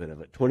a little bit of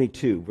it.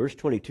 Verse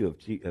 22 of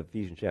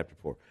Ephesians chapter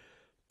 4.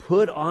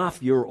 Put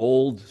off your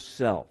old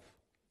self.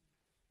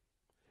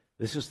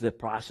 This is the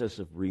process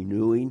of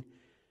renewing,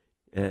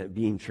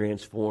 being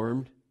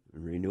transformed,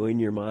 and renewing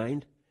your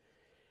mind.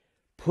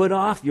 Put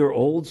off your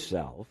old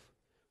self,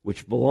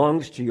 which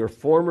belongs to your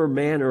former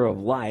manner of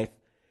life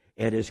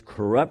and is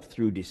corrupt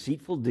through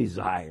deceitful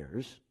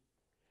desires,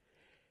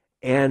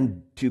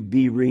 and to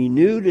be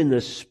renewed in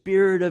the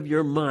spirit of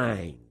your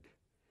mind,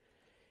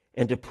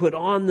 and to put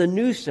on the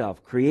new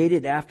self,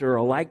 created after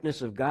a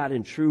likeness of God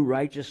in true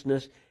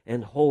righteousness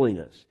and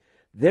holiness.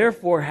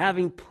 Therefore,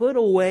 having put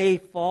away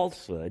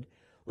falsehood,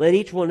 let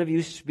each one of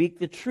you speak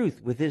the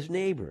truth with his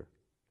neighbor.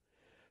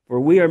 For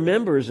we are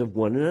members of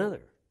one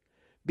another.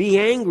 Be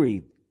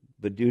angry,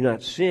 but do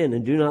not sin,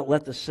 and do not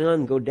let the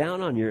sun go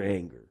down on your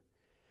anger.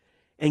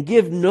 And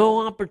give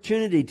no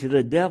opportunity to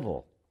the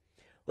devil.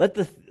 Let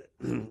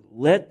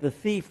the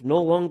thief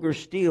no longer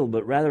steal,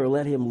 but rather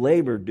let him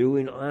labor,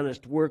 doing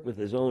honest work with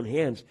his own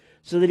hands,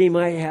 so that he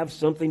might have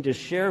something to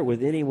share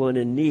with anyone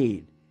in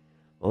need.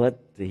 Well,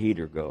 let the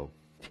heater go.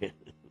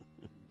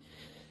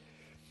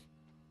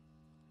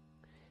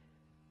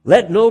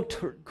 Let no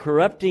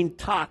corrupting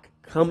talk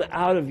come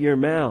out of your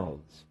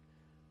mouths,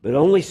 but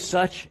only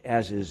such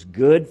as is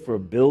good for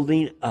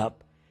building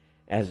up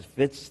as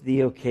fits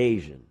the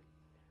occasion,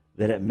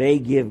 that it may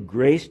give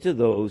grace to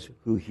those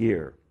who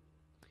hear.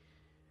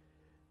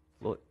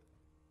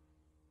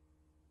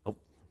 I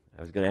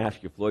was going to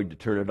ask you, Floyd, to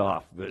turn it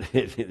off, but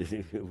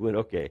it went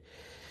okay.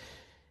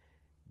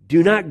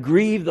 Do not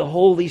grieve the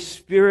Holy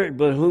Spirit,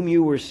 by whom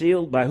you were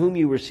sealed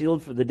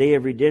for the day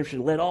of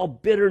redemption. Let all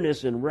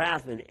bitterness and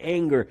wrath and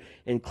anger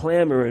and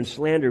clamor and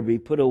slander be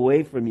put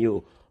away from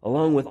you,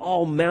 along with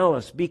all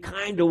malice. Be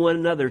kind to one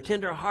another,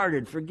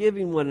 tender-hearted,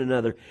 forgiving one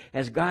another,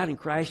 as God in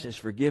Christ has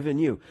forgiven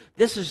you.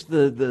 This is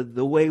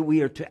the way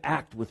we are to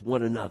act with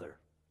one another.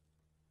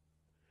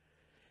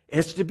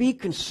 It's to be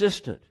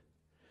consistent,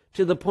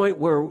 to the point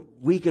where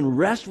we can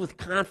rest with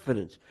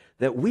confidence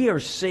that we are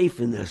safe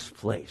in this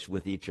place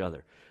with each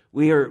other.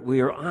 We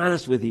are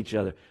honest with each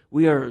other.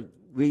 We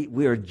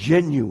are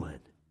genuine.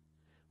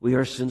 We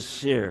are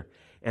sincere.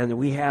 And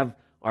we have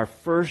Our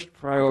first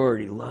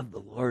priority, love the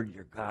Lord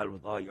your God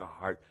with all your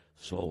heart,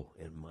 soul,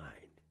 and mind.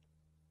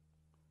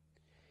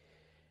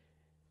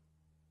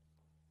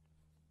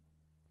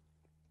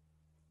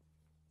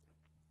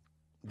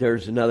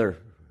 There's another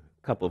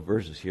couple of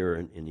verses here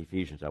in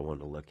Ephesians I want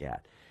to look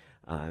at.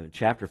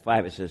 Chapter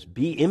 5, it says,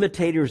 "Be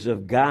imitators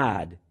of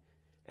God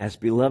as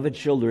beloved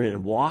children,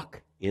 and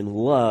walk in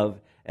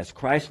love as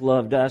Christ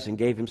loved us and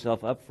gave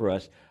himself up for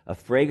us, a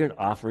fragrant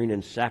offering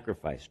and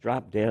sacrifice."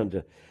 Drop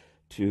down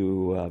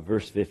to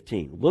verse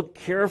 15. "Look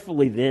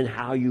carefully then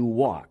how you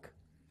walk,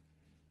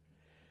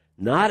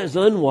 not as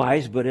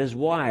unwise, but as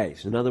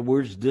wise." In other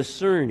words,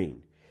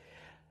 discerning,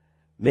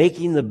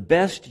 making the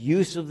best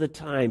use of the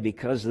time,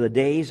 because the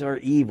days are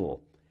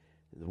evil.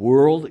 The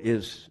world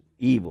is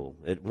evil.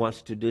 It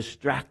wants to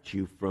distract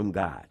you from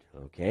God,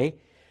 okay?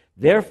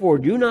 "Therefore,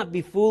 do not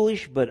be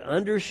foolish, but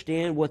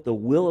understand what the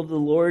will of the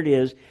Lord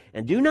is,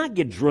 and do not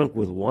get drunk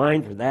with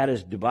wine, for that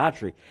is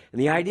debauchery."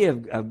 And the idea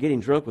of getting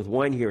drunk with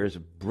wine here is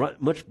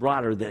much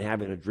broader than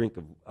having a drink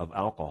of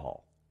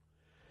alcohol.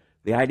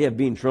 The idea of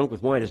being drunk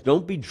with wine is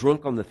don't be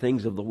drunk on the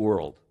things of the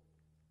world,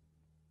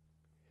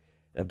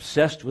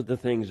 obsessed with the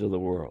things of the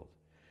world,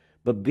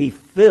 but be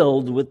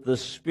filled with the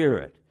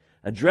Spirit,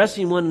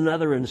 addressing one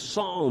another in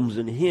psalms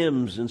and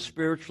hymns and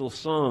spiritual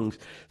songs,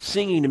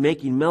 singing and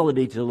making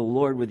melody to the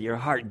Lord with your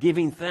heart,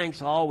 giving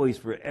thanks always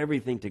for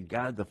everything to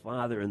God the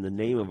Father in the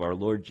name of our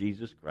Lord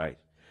Jesus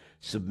Christ,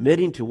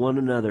 submitting to one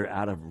another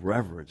out of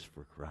reverence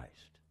for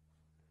Christ.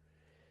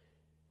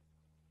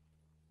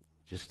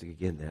 Just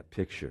again, that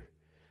picture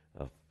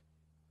of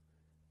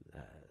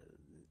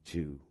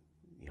to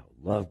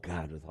love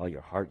God with all your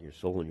heart, your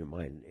soul, and your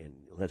mind, and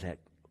let that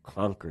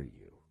conquer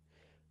you,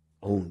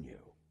 own you.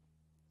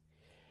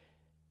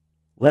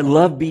 "Let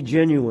love be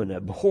genuine.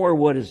 Abhor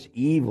what is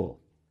evil."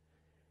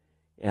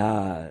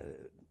 By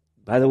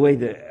the way,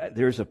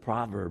 there's a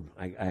proverb.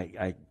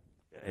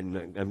 And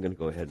I'm going to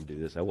go ahead and do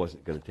this. I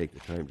wasn't going to take the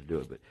time to do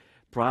it, but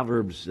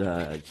Proverbs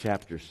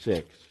chapter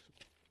 6.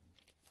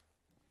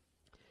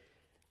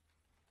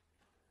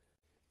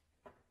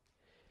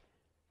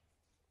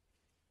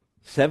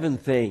 Seven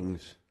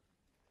things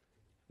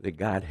that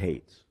God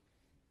hates.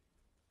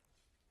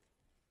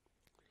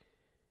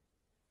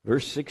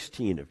 Verse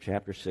 16 of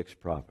chapter 6,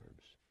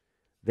 Proverbs.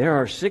 "There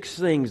are 6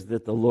 things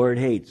that the Lord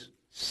hates,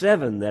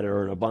 7 that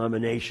are an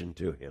abomination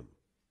to him.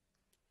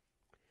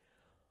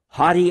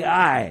 Haughty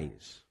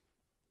eyes,"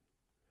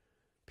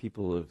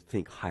 people who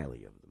think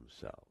highly of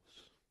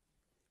themselves.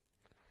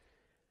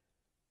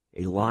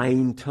 "A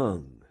lying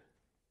tongue.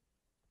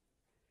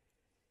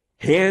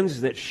 Hands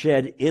that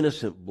shed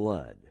innocent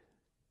blood.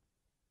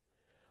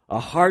 A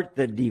heart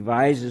that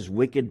devises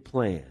wicked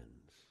plans.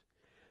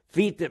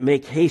 Feet that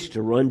make haste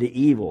to run to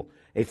evil.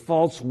 A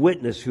false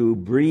witness who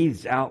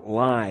breathes out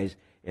lies,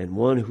 and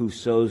one who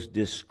sows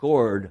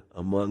discord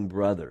among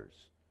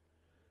brothers."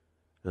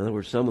 In other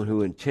words, someone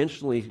who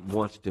intentionally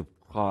wants to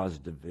cause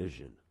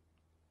division.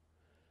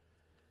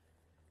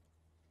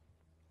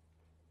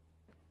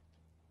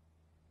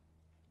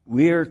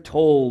 We are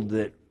told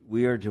that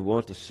we are to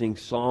want to sing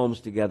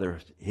psalms together,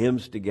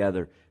 hymns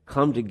together,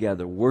 come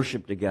together,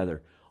 worship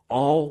together,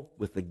 all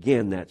with,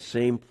 again, that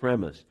same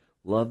premise.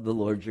 Love the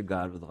Lord your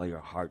God with all your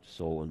heart,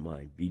 soul, and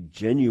mind. Be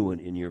genuine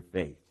in your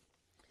faith.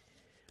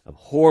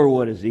 Abhor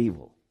what is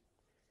evil.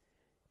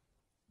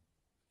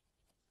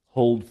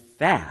 Hold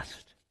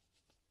fast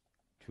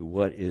to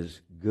what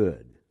is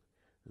good.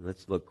 And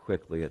let's look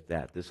quickly at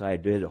that. This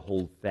idea to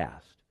hold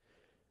fast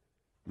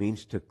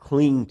means to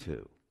cling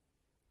to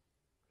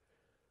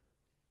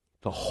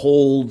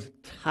hold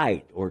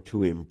tight, or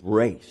to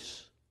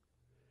embrace.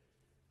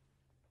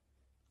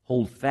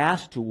 Hold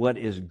fast to what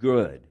is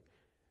good.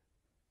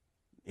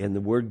 And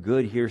the word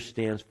good here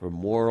stands for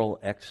moral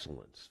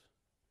excellence.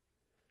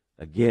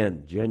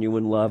 Again,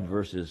 genuine love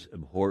versus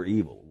abhor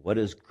evil. What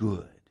is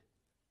good?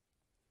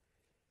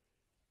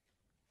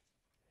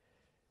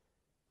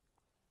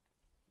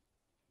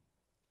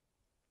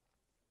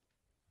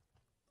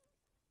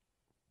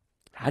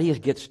 How do you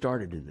get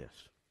started in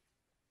this?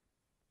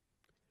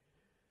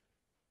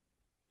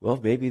 Well,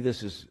 maybe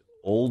this is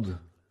old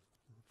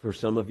for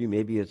some of you.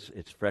 Maybe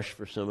it's fresh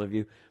for some of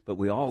you. But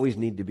we always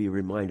need to be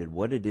reminded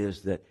what it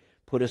is that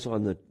put us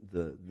on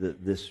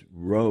this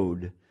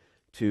road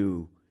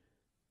to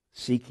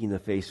seeking the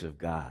face of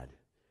God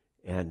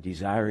and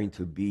desiring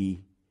to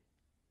be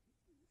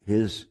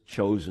His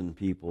chosen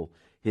people,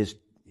 His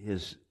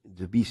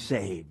to be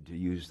saved, to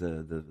use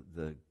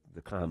the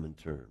common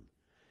term,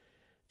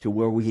 to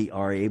where we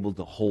are able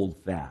to hold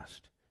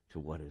fast to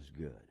what is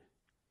good.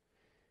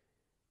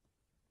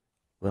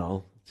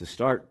 Well, to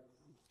start,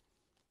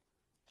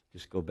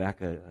 just go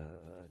back a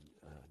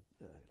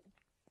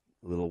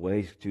little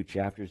ways, 2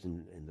 chapters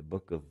in the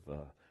book of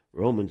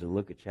Romans, and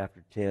look at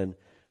chapter 10,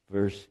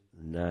 verse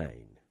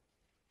 9.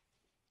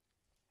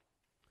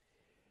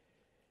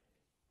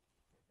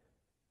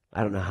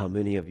 I don't know how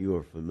many of you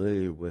are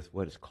familiar with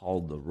what is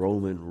called the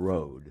Roman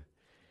road,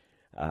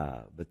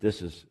 but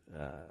this is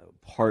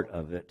part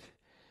of it.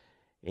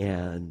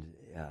 And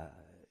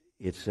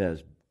it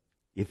says,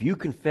 if you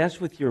confess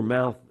with your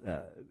mouth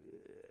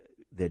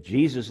that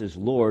Jesus is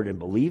Lord and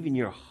believe in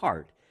your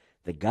heart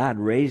that God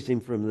raised him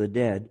from the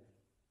dead,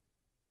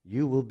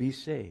 you will be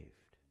saved.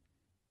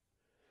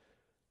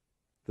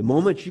 The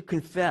moment you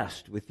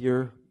confessed with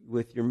your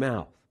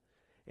mouth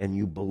and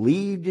you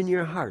believed in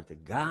your heart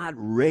that God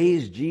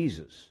raised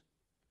Jesus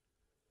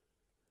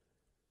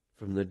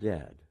from the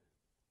dead,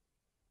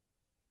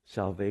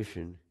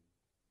 salvation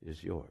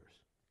is yours.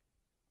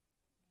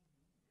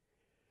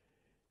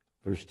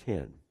 Verse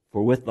 10,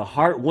 for with the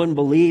heart one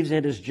believes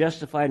and is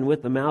justified, and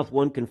with the mouth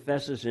one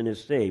confesses and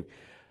is saved.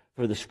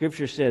 For the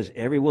Scripture says,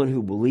 everyone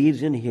who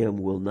believes in him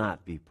will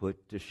not be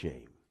put to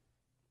shame.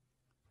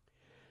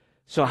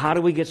 So how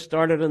do we get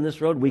started on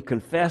this road? We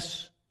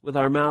confess with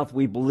our mouth,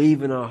 we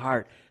believe in our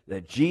heart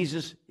that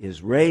Jesus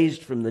is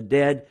raised from the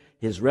dead.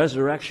 His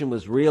resurrection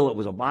was real. It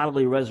was a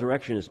bodily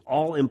resurrection. It's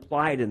all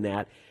implied in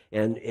that.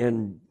 And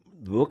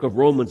the book of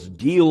Romans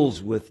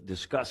deals with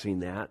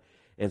discussing that.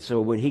 And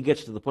so when he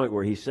gets to the point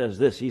where he says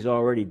this, he's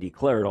already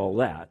declared all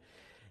that.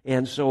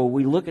 And so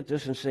we look at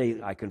this and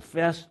say, I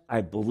confess,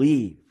 I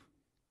believe.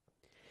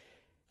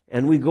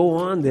 And we go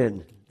on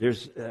then.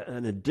 There's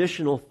an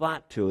additional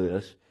thought to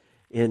this.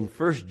 In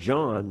 1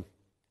 John,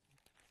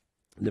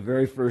 in the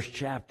very first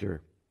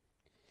chapter,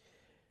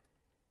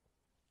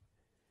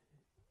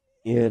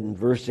 in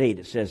verse 8,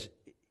 it says,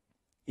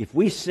 if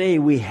we say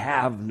we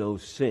have no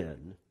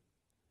sin,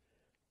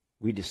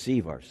 we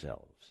deceive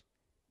ourselves,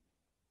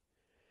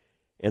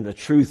 and the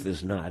truth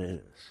is not in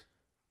us.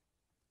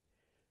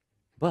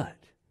 But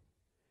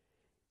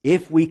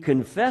if we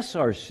confess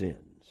our sins,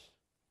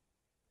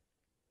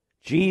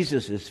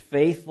 Jesus is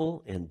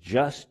faithful and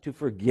just to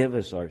forgive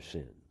us our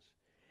sins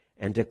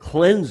and to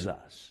cleanse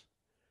us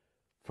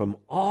from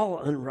all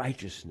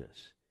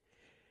unrighteousness.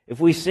 If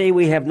we say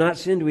we have not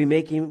sinned, we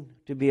make him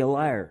to be a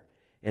liar,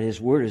 and his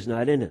word is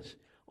not in us.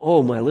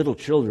 Oh, my little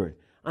children,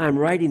 I am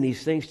writing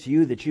these things to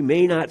you that you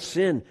may not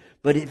sin.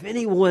 But if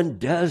anyone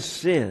does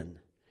sin,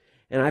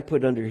 and I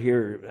put under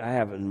here, I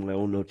have in my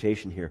own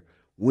notation here,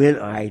 when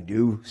I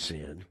do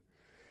sin,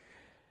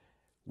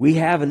 we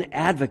have an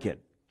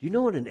advocate. Do you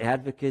know what an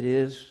advocate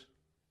is?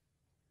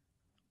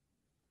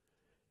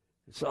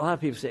 So a lot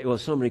of people say, well,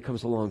 somebody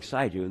comes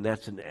alongside you, and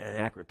that's an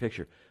accurate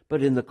picture.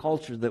 But in the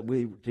culture that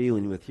we're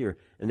dealing with here,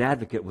 an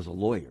advocate was a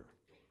lawyer.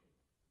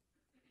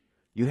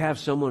 You have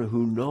someone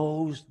who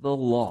knows the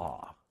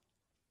law.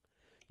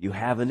 You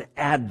have an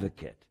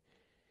advocate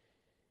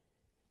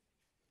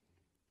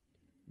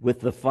with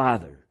the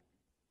Father,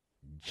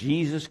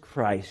 Jesus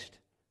Christ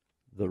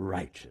the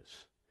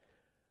righteous.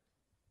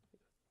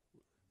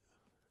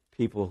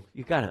 People,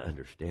 you got to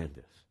understand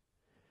this.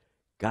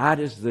 God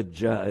is the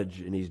judge,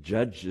 and he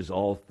judges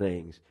all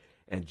things.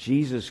 And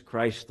Jesus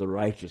Christ the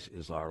righteous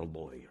is our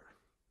lawyer.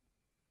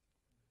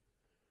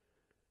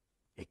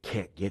 It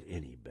can't get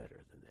any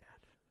better than that.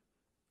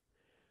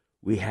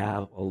 We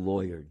have a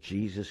lawyer,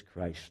 Jesus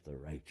Christ the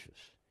righteous.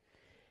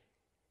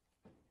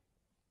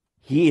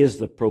 He is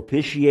the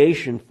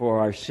propitiation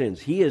for our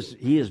sins. He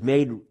is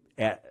made,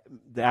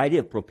 the idea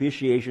of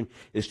propitiation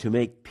is to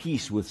make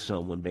peace with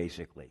someone,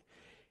 basically.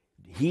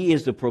 He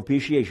is the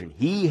propitiation.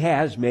 He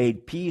has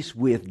made peace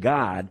with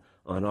God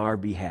on our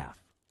behalf.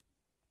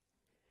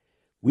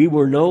 We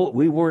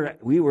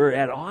were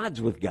at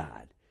odds with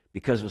God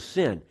because of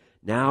sin.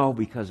 Now,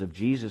 because of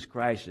Jesus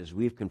Christ, as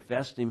we've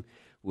confessed him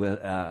with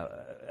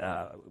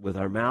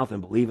our mouth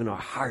and believe in our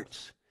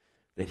hearts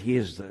that he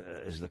is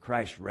the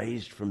Christ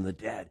raised from the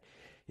dead,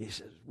 he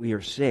says we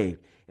are saved.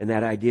 And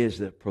that idea is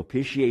that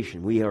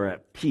propitiation. We are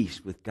at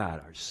peace with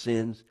God. Our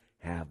sins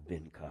have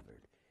been covered.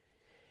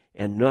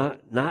 And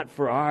not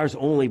for ours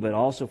only, but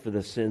also for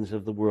the sins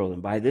of the world.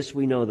 And by this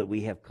we know that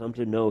we have come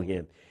to know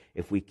him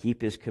if we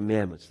keep his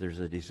commandments. There's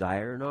a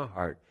desire in our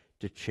heart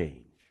to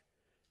change,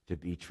 to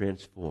be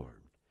transformed.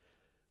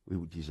 We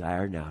would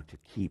desire now to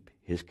keep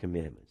his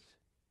commandments.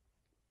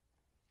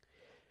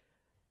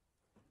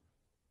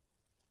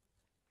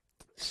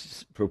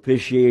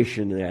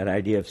 Propitiation, that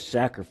idea of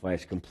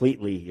sacrifice,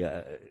 completely,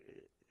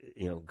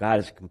 God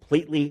is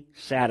completely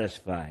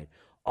satisfied.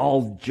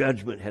 All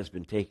judgment has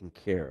been taken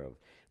care of.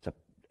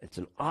 It's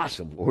an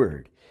awesome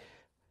word.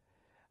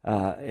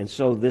 And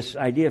so this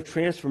idea of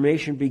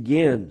transformation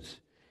begins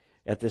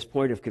at this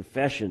point of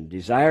confession.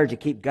 Desire to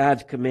keep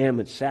God's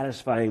commandments,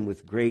 satisfying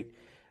with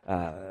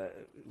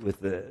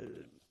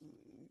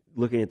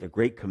looking at the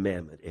great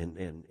commandment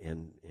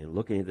and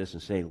looking at this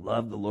and saying,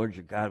 love the Lord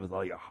your God with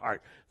all your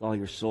heart, with all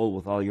your soul,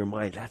 with all your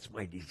mind. That's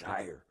my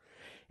desire.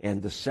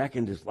 And the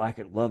second is like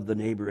it, love the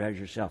neighbor as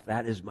yourself.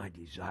 That is my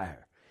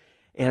desire.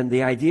 And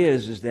the idea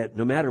is that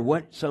no matter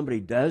what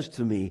somebody does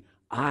to me,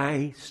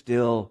 I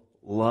still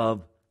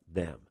love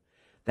them.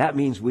 That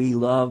means we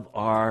love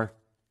our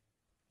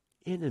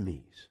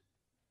enemies.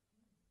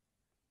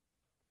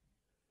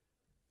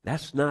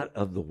 That's not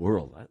of the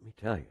world, let me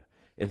tell you.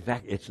 In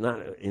fact, it's not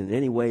in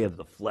any way of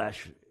the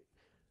flesh.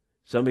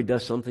 Somebody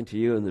does something to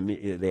you,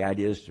 and the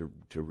idea is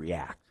to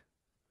react.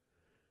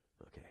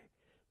 Okay.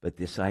 But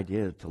this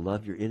idea to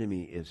love your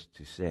enemy is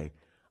to say,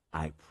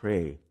 I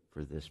pray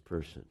for this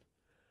person.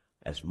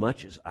 As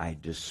much as I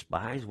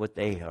despise what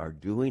they are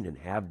doing and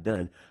have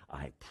done,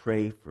 I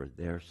pray for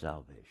their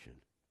salvation.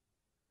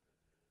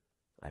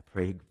 I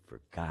pray for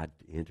God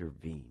to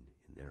intervene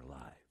in their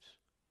lives.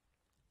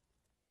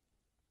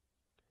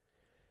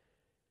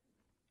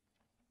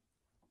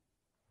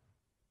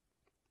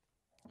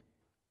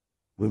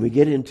 When we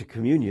get into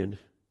communion,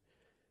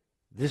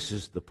 this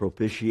is the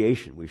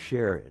propitiation we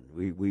share in.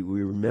 We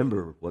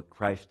remember what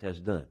Christ has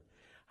done.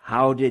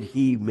 How did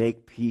he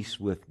make peace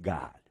with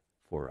God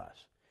for us?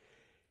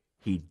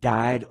 He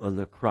died on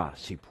the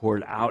cross. He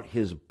poured out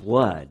his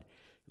blood,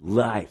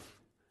 life.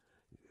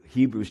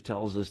 Hebrews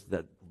tells us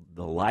that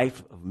the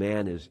life of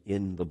man is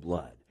in the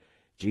blood.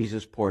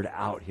 Jesus poured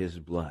out his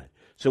blood.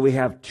 So we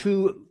have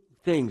two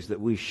things that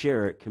we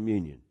share at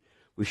communion.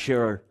 We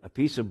share a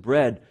piece of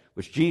bread,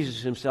 which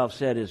Jesus himself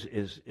said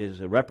is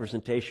a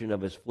representation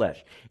of his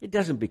flesh. It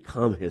doesn't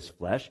become his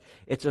flesh.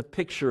 It's a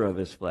picture of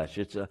his flesh.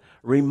 It's a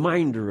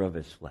reminder of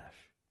his flesh.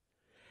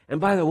 And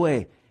by the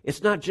way,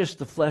 it's not just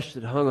the flesh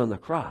that hung on the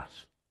cross.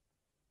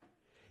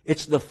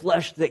 It's the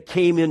flesh that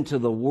came into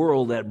the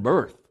world at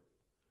birth.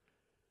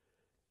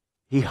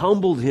 He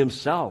humbled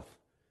himself.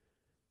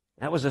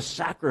 That was a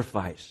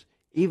sacrifice,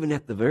 even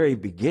at the very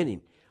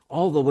beginning,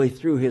 all the way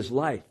through his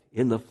life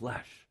in the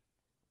flesh.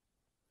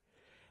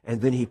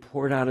 And then he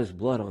poured out his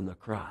blood on the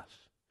cross.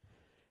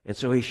 And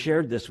so he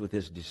shared this with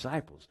his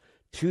disciples.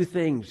 Two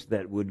things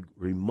that would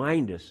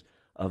remind us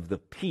of the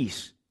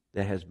peace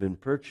that has been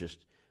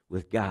purchased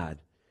with God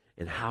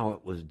and how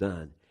it was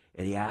done.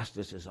 And he asked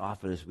us as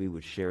often as we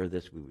would share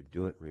this, we would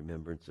do it in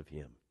remembrance of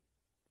him.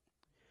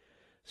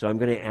 So I'm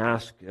going to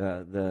ask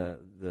the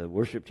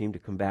worship team to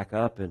come back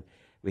up, and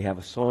we have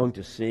a song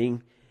to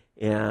sing.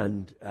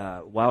 And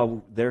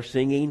while they're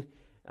singing,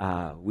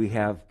 we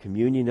have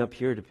communion up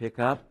here to pick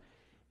up.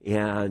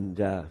 And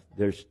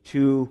there's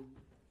two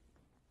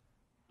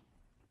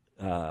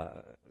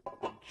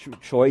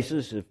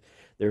choices. If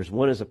there's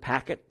one is a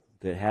packet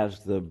that has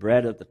the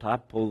bread at the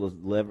top. Pull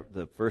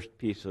the first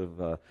piece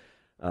of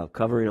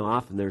covering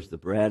off, and there's the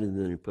bread, and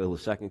then you pull the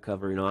second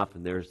covering off,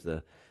 and there's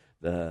the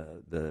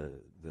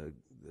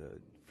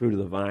fruit of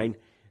the vine,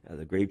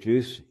 the grape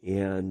juice,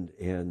 and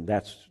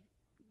that's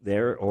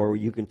there. Or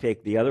you can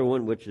take the other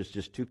one, which is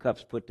just 2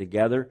 cups put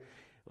together.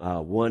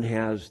 One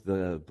has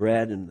the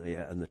bread,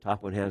 and the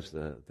top one has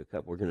the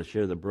cup. We're going to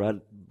share the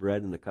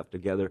bread and the cup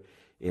together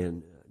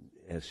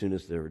as soon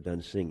as they're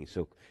done singing.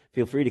 So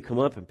feel free to come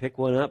up and pick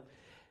one up.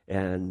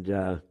 And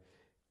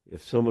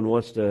if someone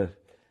wants to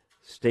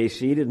stay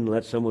seated and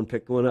let someone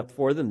pick one up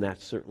for them,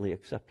 that's certainly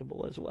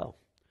acceptable as well.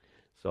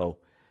 So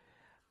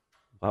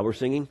while we're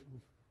singing,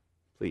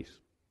 please.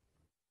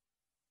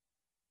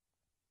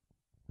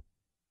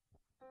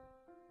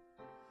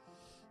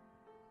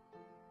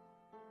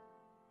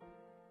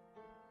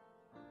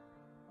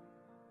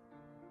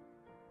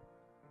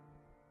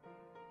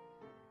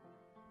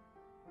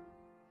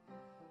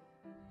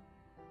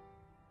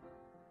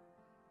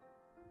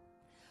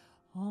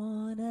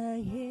 On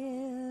a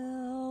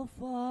hill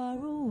far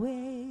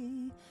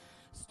away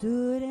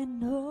stood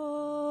an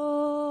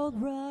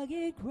old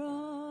rugged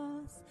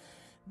cross,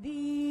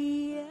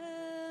 the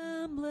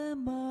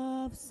emblem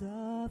of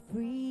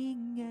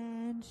suffering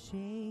and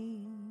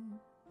shame.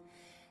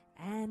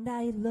 And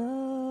I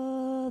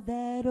love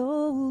that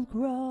old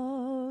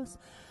cross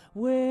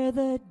where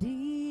the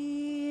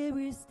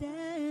dearest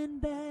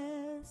and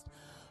best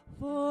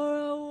for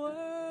a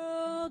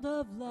world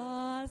of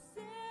lost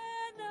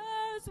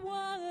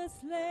was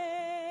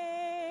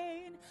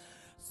slain.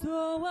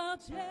 So I'll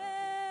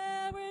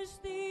cherish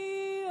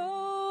the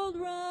old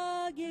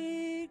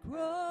rugged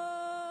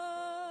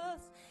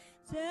cross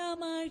till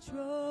my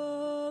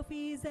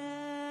trophies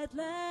at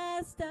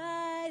last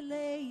I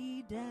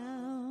lay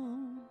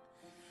down.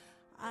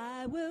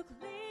 I will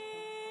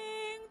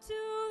cling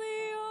to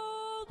the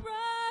old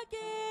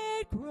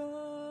rugged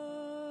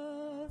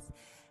cross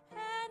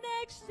and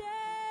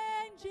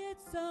exchange it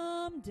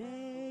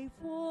someday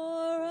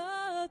for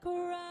a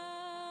crown.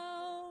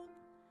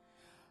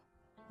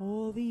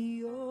 Oh,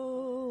 the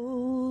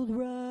old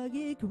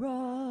rugged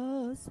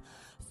cross,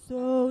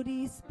 so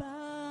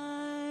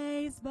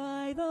despised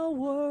by the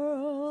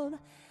world,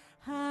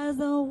 has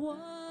a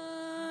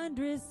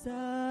wondrous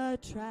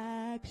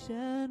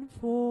attraction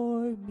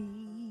for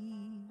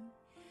me.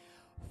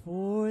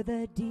 For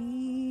the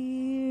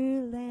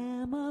dear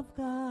Lamb of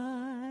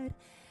God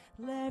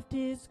left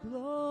his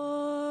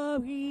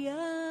glory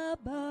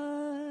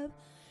above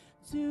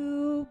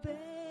to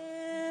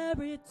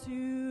bear it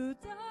to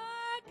dark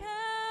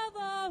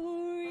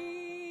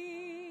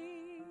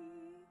Calvary.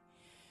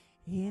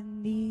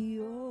 In the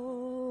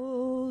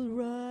old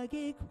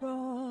rugged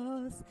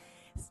cross,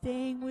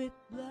 stained with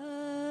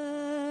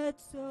blood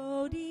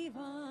so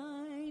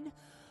divine,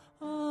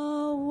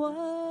 a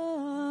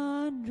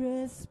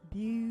wondrous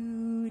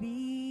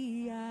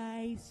beauty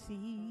I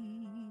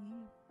see.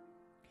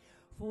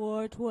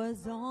 For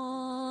 'twas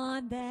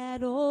on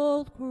that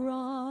old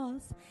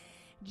cross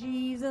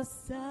Jesus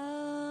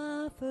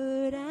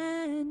suffered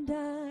and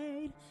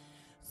died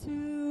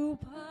to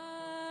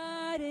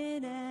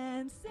pardon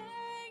and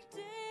sanctify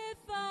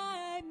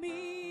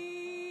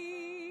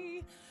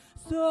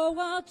So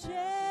I'll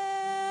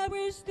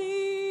cherish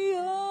the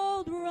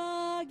old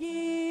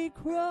rugged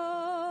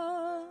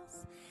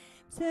cross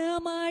till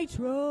my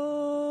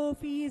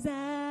trophies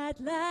at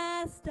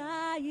last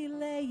I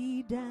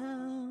lay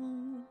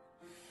down.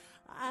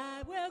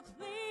 I will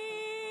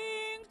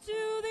cling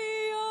to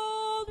the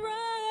old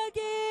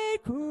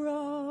rugged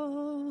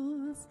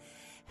cross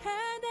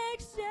and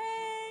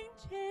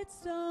exchange it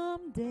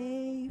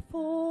someday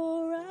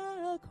for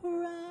a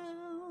crown.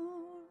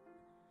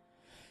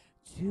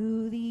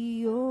 To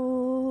the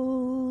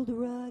old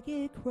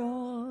rugged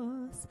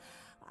cross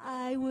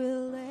I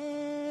will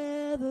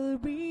ever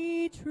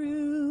be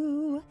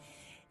true,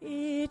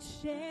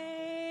 its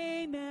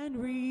shame and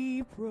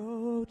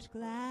reproach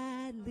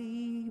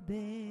gladly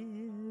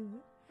bear.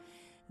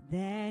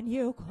 Then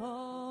you'll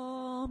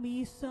call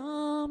me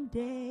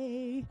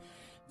someday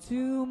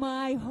to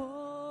my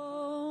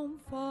home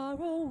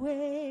far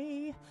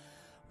away,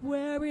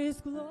 where is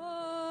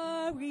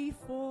glory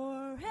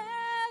forever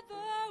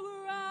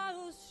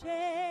I'll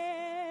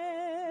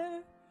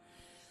share.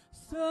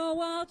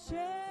 So I'll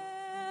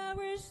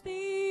cherish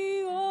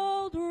the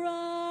old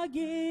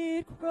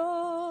rugged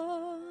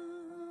cross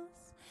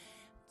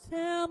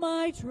till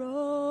my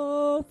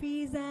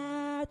trophies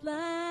at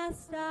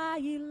last I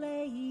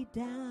lay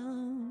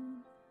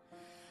down.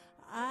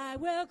 I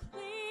will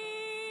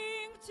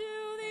cling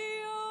to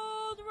the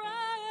old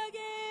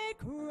rugged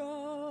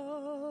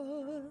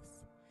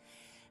cross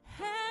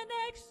and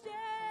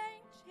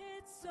exchange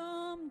it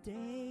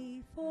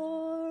someday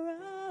for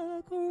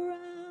a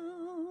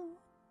crown.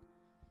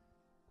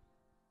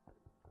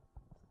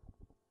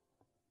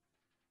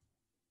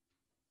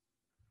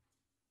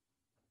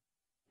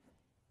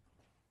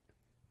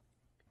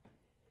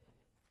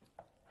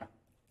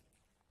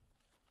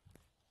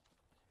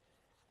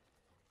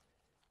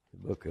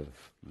 The book of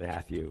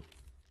Matthew,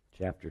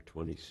 chapter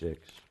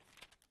 26,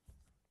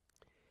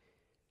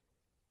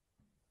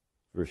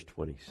 verse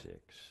 26.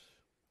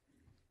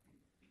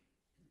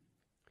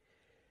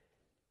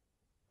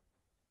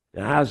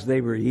 Now, as they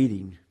were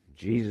eating,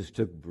 Jesus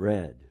took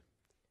bread,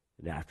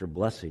 and after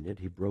blessing it,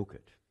 he broke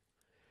it.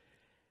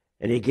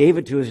 And he gave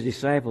it to his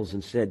disciples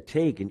and said,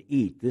 "Take and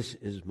eat, this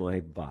is my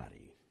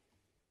body."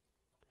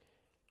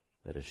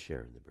 Let us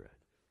share in the bread.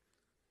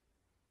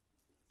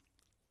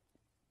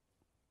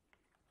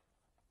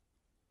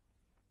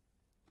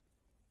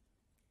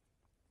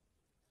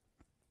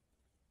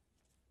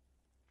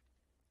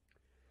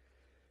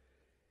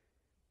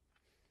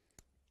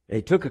 And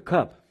he took a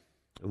cup,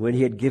 and when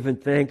he had given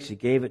thanks, he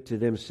gave it to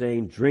them,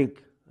 saying,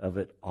 "Drink of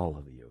it, all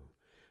of you.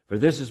 For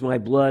this is my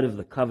blood of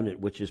the covenant,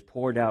 which is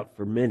poured out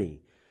for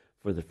many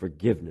for the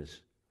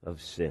forgiveness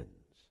of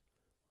sins."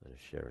 Let us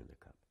share in the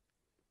cup.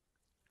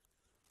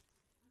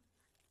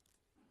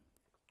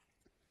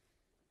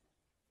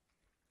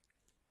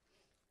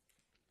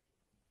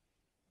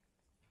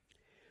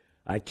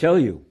 I tell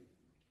you,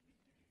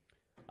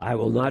 I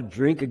will not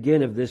drink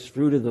again of this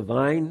fruit of the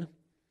vine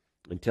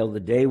until the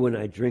day when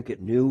I drink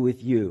it new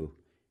with you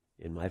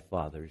in my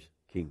Father's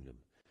kingdom.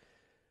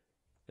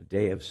 A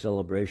day of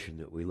celebration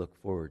that we look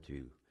forward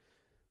to.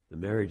 The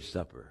marriage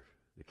supper,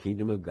 the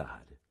kingdom of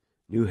God,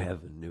 new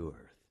heaven, new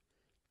earth,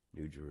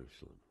 new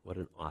Jerusalem. What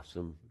an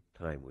awesome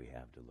time we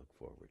have to look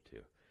forward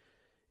to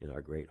in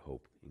our great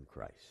hope in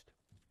Christ.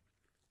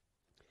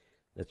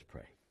 Let's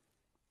pray.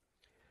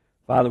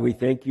 Father, we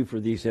thank you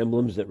for these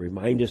emblems that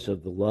remind us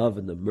of the love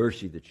and the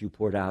mercy that you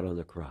poured out on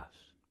the cross.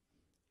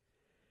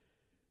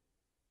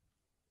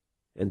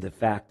 And the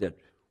fact that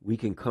we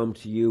can come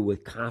to you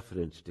with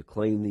confidence to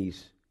claim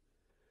these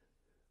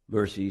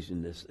mercies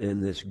and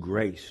this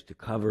grace to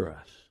cover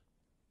us.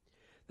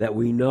 That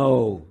we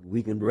know,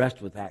 we can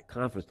rest with that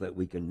confidence, that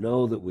we can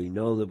know that we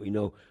know that we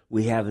know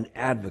we have an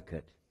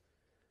advocate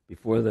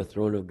before the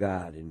throne of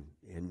God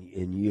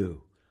in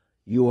you.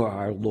 You are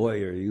our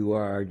lawyer. You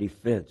are our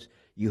defense.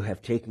 You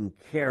have taken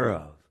care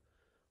of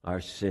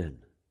our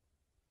sin.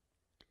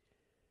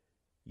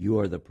 You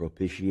are the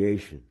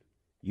propitiation.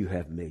 You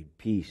have made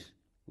peace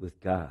with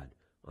God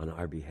on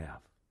our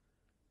behalf.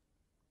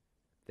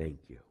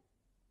 Thank you.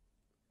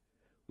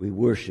 We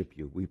worship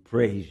you. We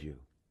praise you.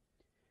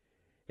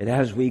 And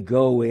as we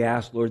go, we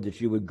ask, Lord, that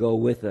you would go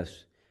with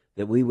us,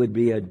 that we would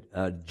be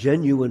a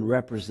genuine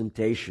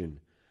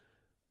representation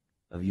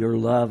of your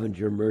love and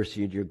your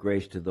mercy and your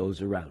grace to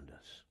those around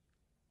us.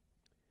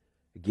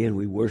 Again,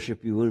 we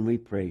worship you and we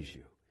praise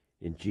you.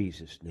 In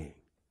Jesus' name,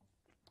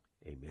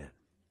 amen.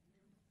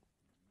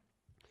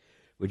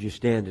 Would you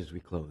stand as we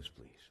close,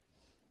 please?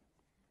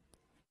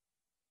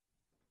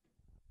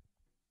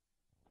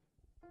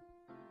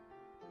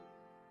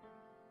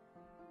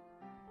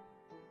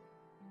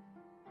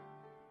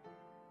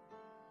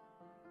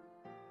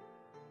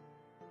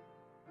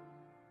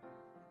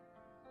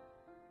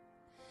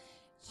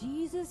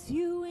 Jesus,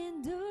 you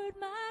endured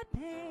my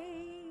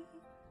pain.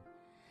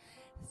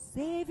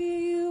 Savior,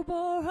 you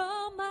bore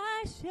all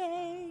my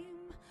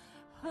shame,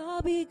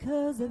 all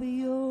because of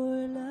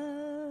your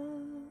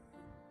love.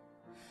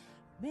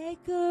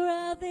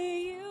 Maker of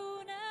the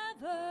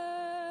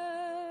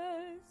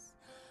universe,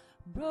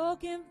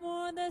 broken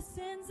for the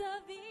sins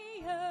of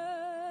the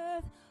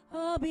earth,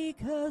 all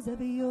because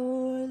of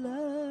your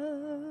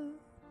love,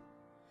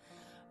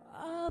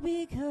 all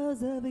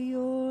because of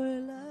your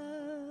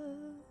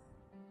love.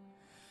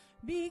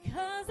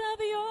 Because of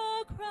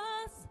your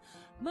cross,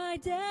 my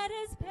debt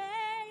is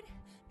paid.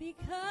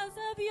 Because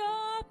of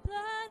your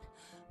blood,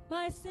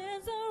 my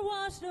sins are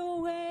washed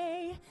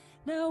away.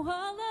 Now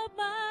all of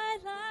my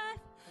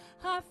life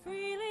I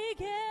freely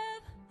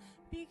give.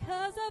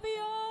 Because of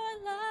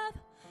your love,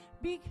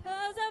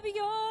 because of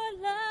your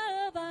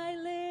love I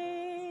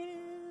live.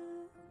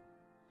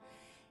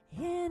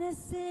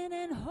 Innocent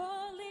and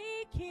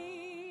holy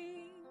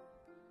King,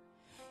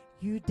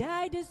 you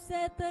died to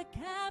set the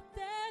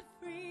captive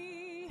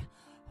free,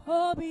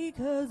 all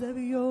because of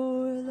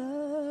your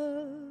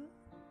love.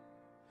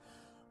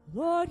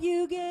 Lord,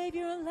 you gave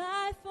your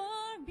life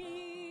for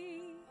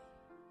me,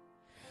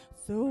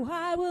 so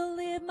I will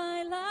live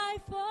my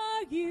life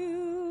for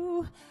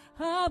you,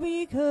 all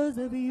because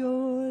of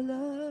your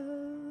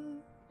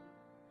love,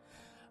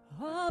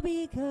 all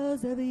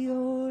because of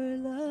your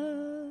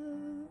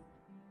love.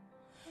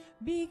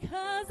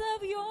 Because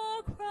of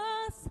your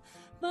cross,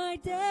 my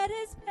debt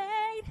is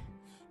paid.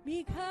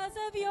 Because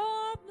of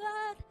your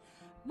blood,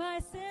 my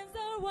sins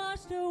are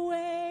washed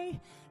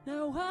away.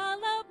 Now all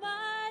of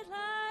my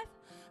life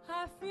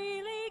I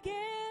freely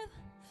give.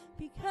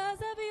 Because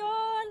of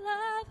your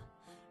love,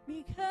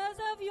 because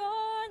of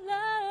your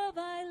love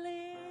I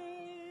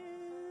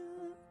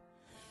live.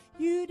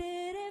 You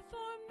did it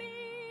for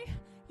me,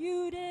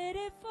 you did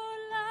it for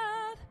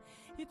love.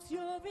 It's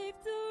your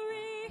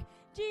victory,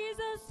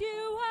 Jesus,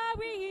 you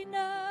are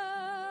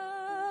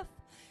enough.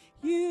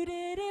 You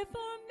did it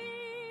for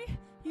me,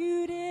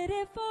 you did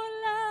it for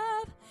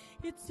love.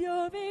 It's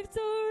your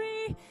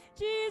victory,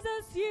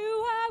 Jesus,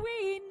 you are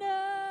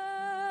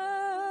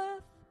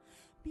enough.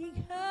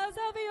 Because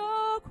of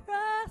your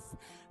cross,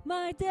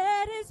 my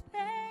debt is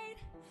paid.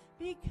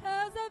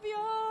 Because of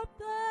your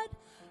blood,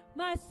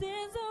 my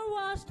sins are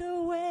washed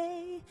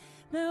away.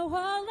 Now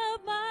all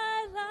of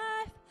my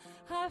life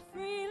I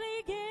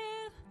freely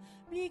give.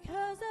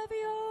 Because of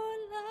your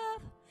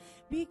love,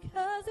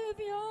 because of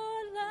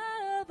your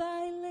love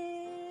I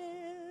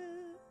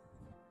live.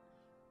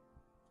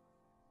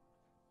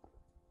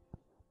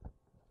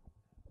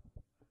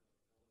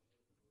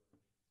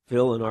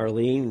 Phil and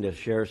Arlene to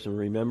share some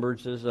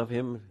remembrances of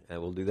him.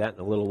 We'll do that in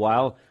a little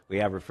while. We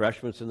have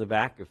refreshments in the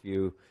back if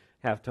you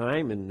have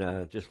time.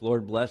 And just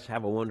Lord bless.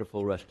 Have a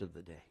wonderful rest of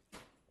the day.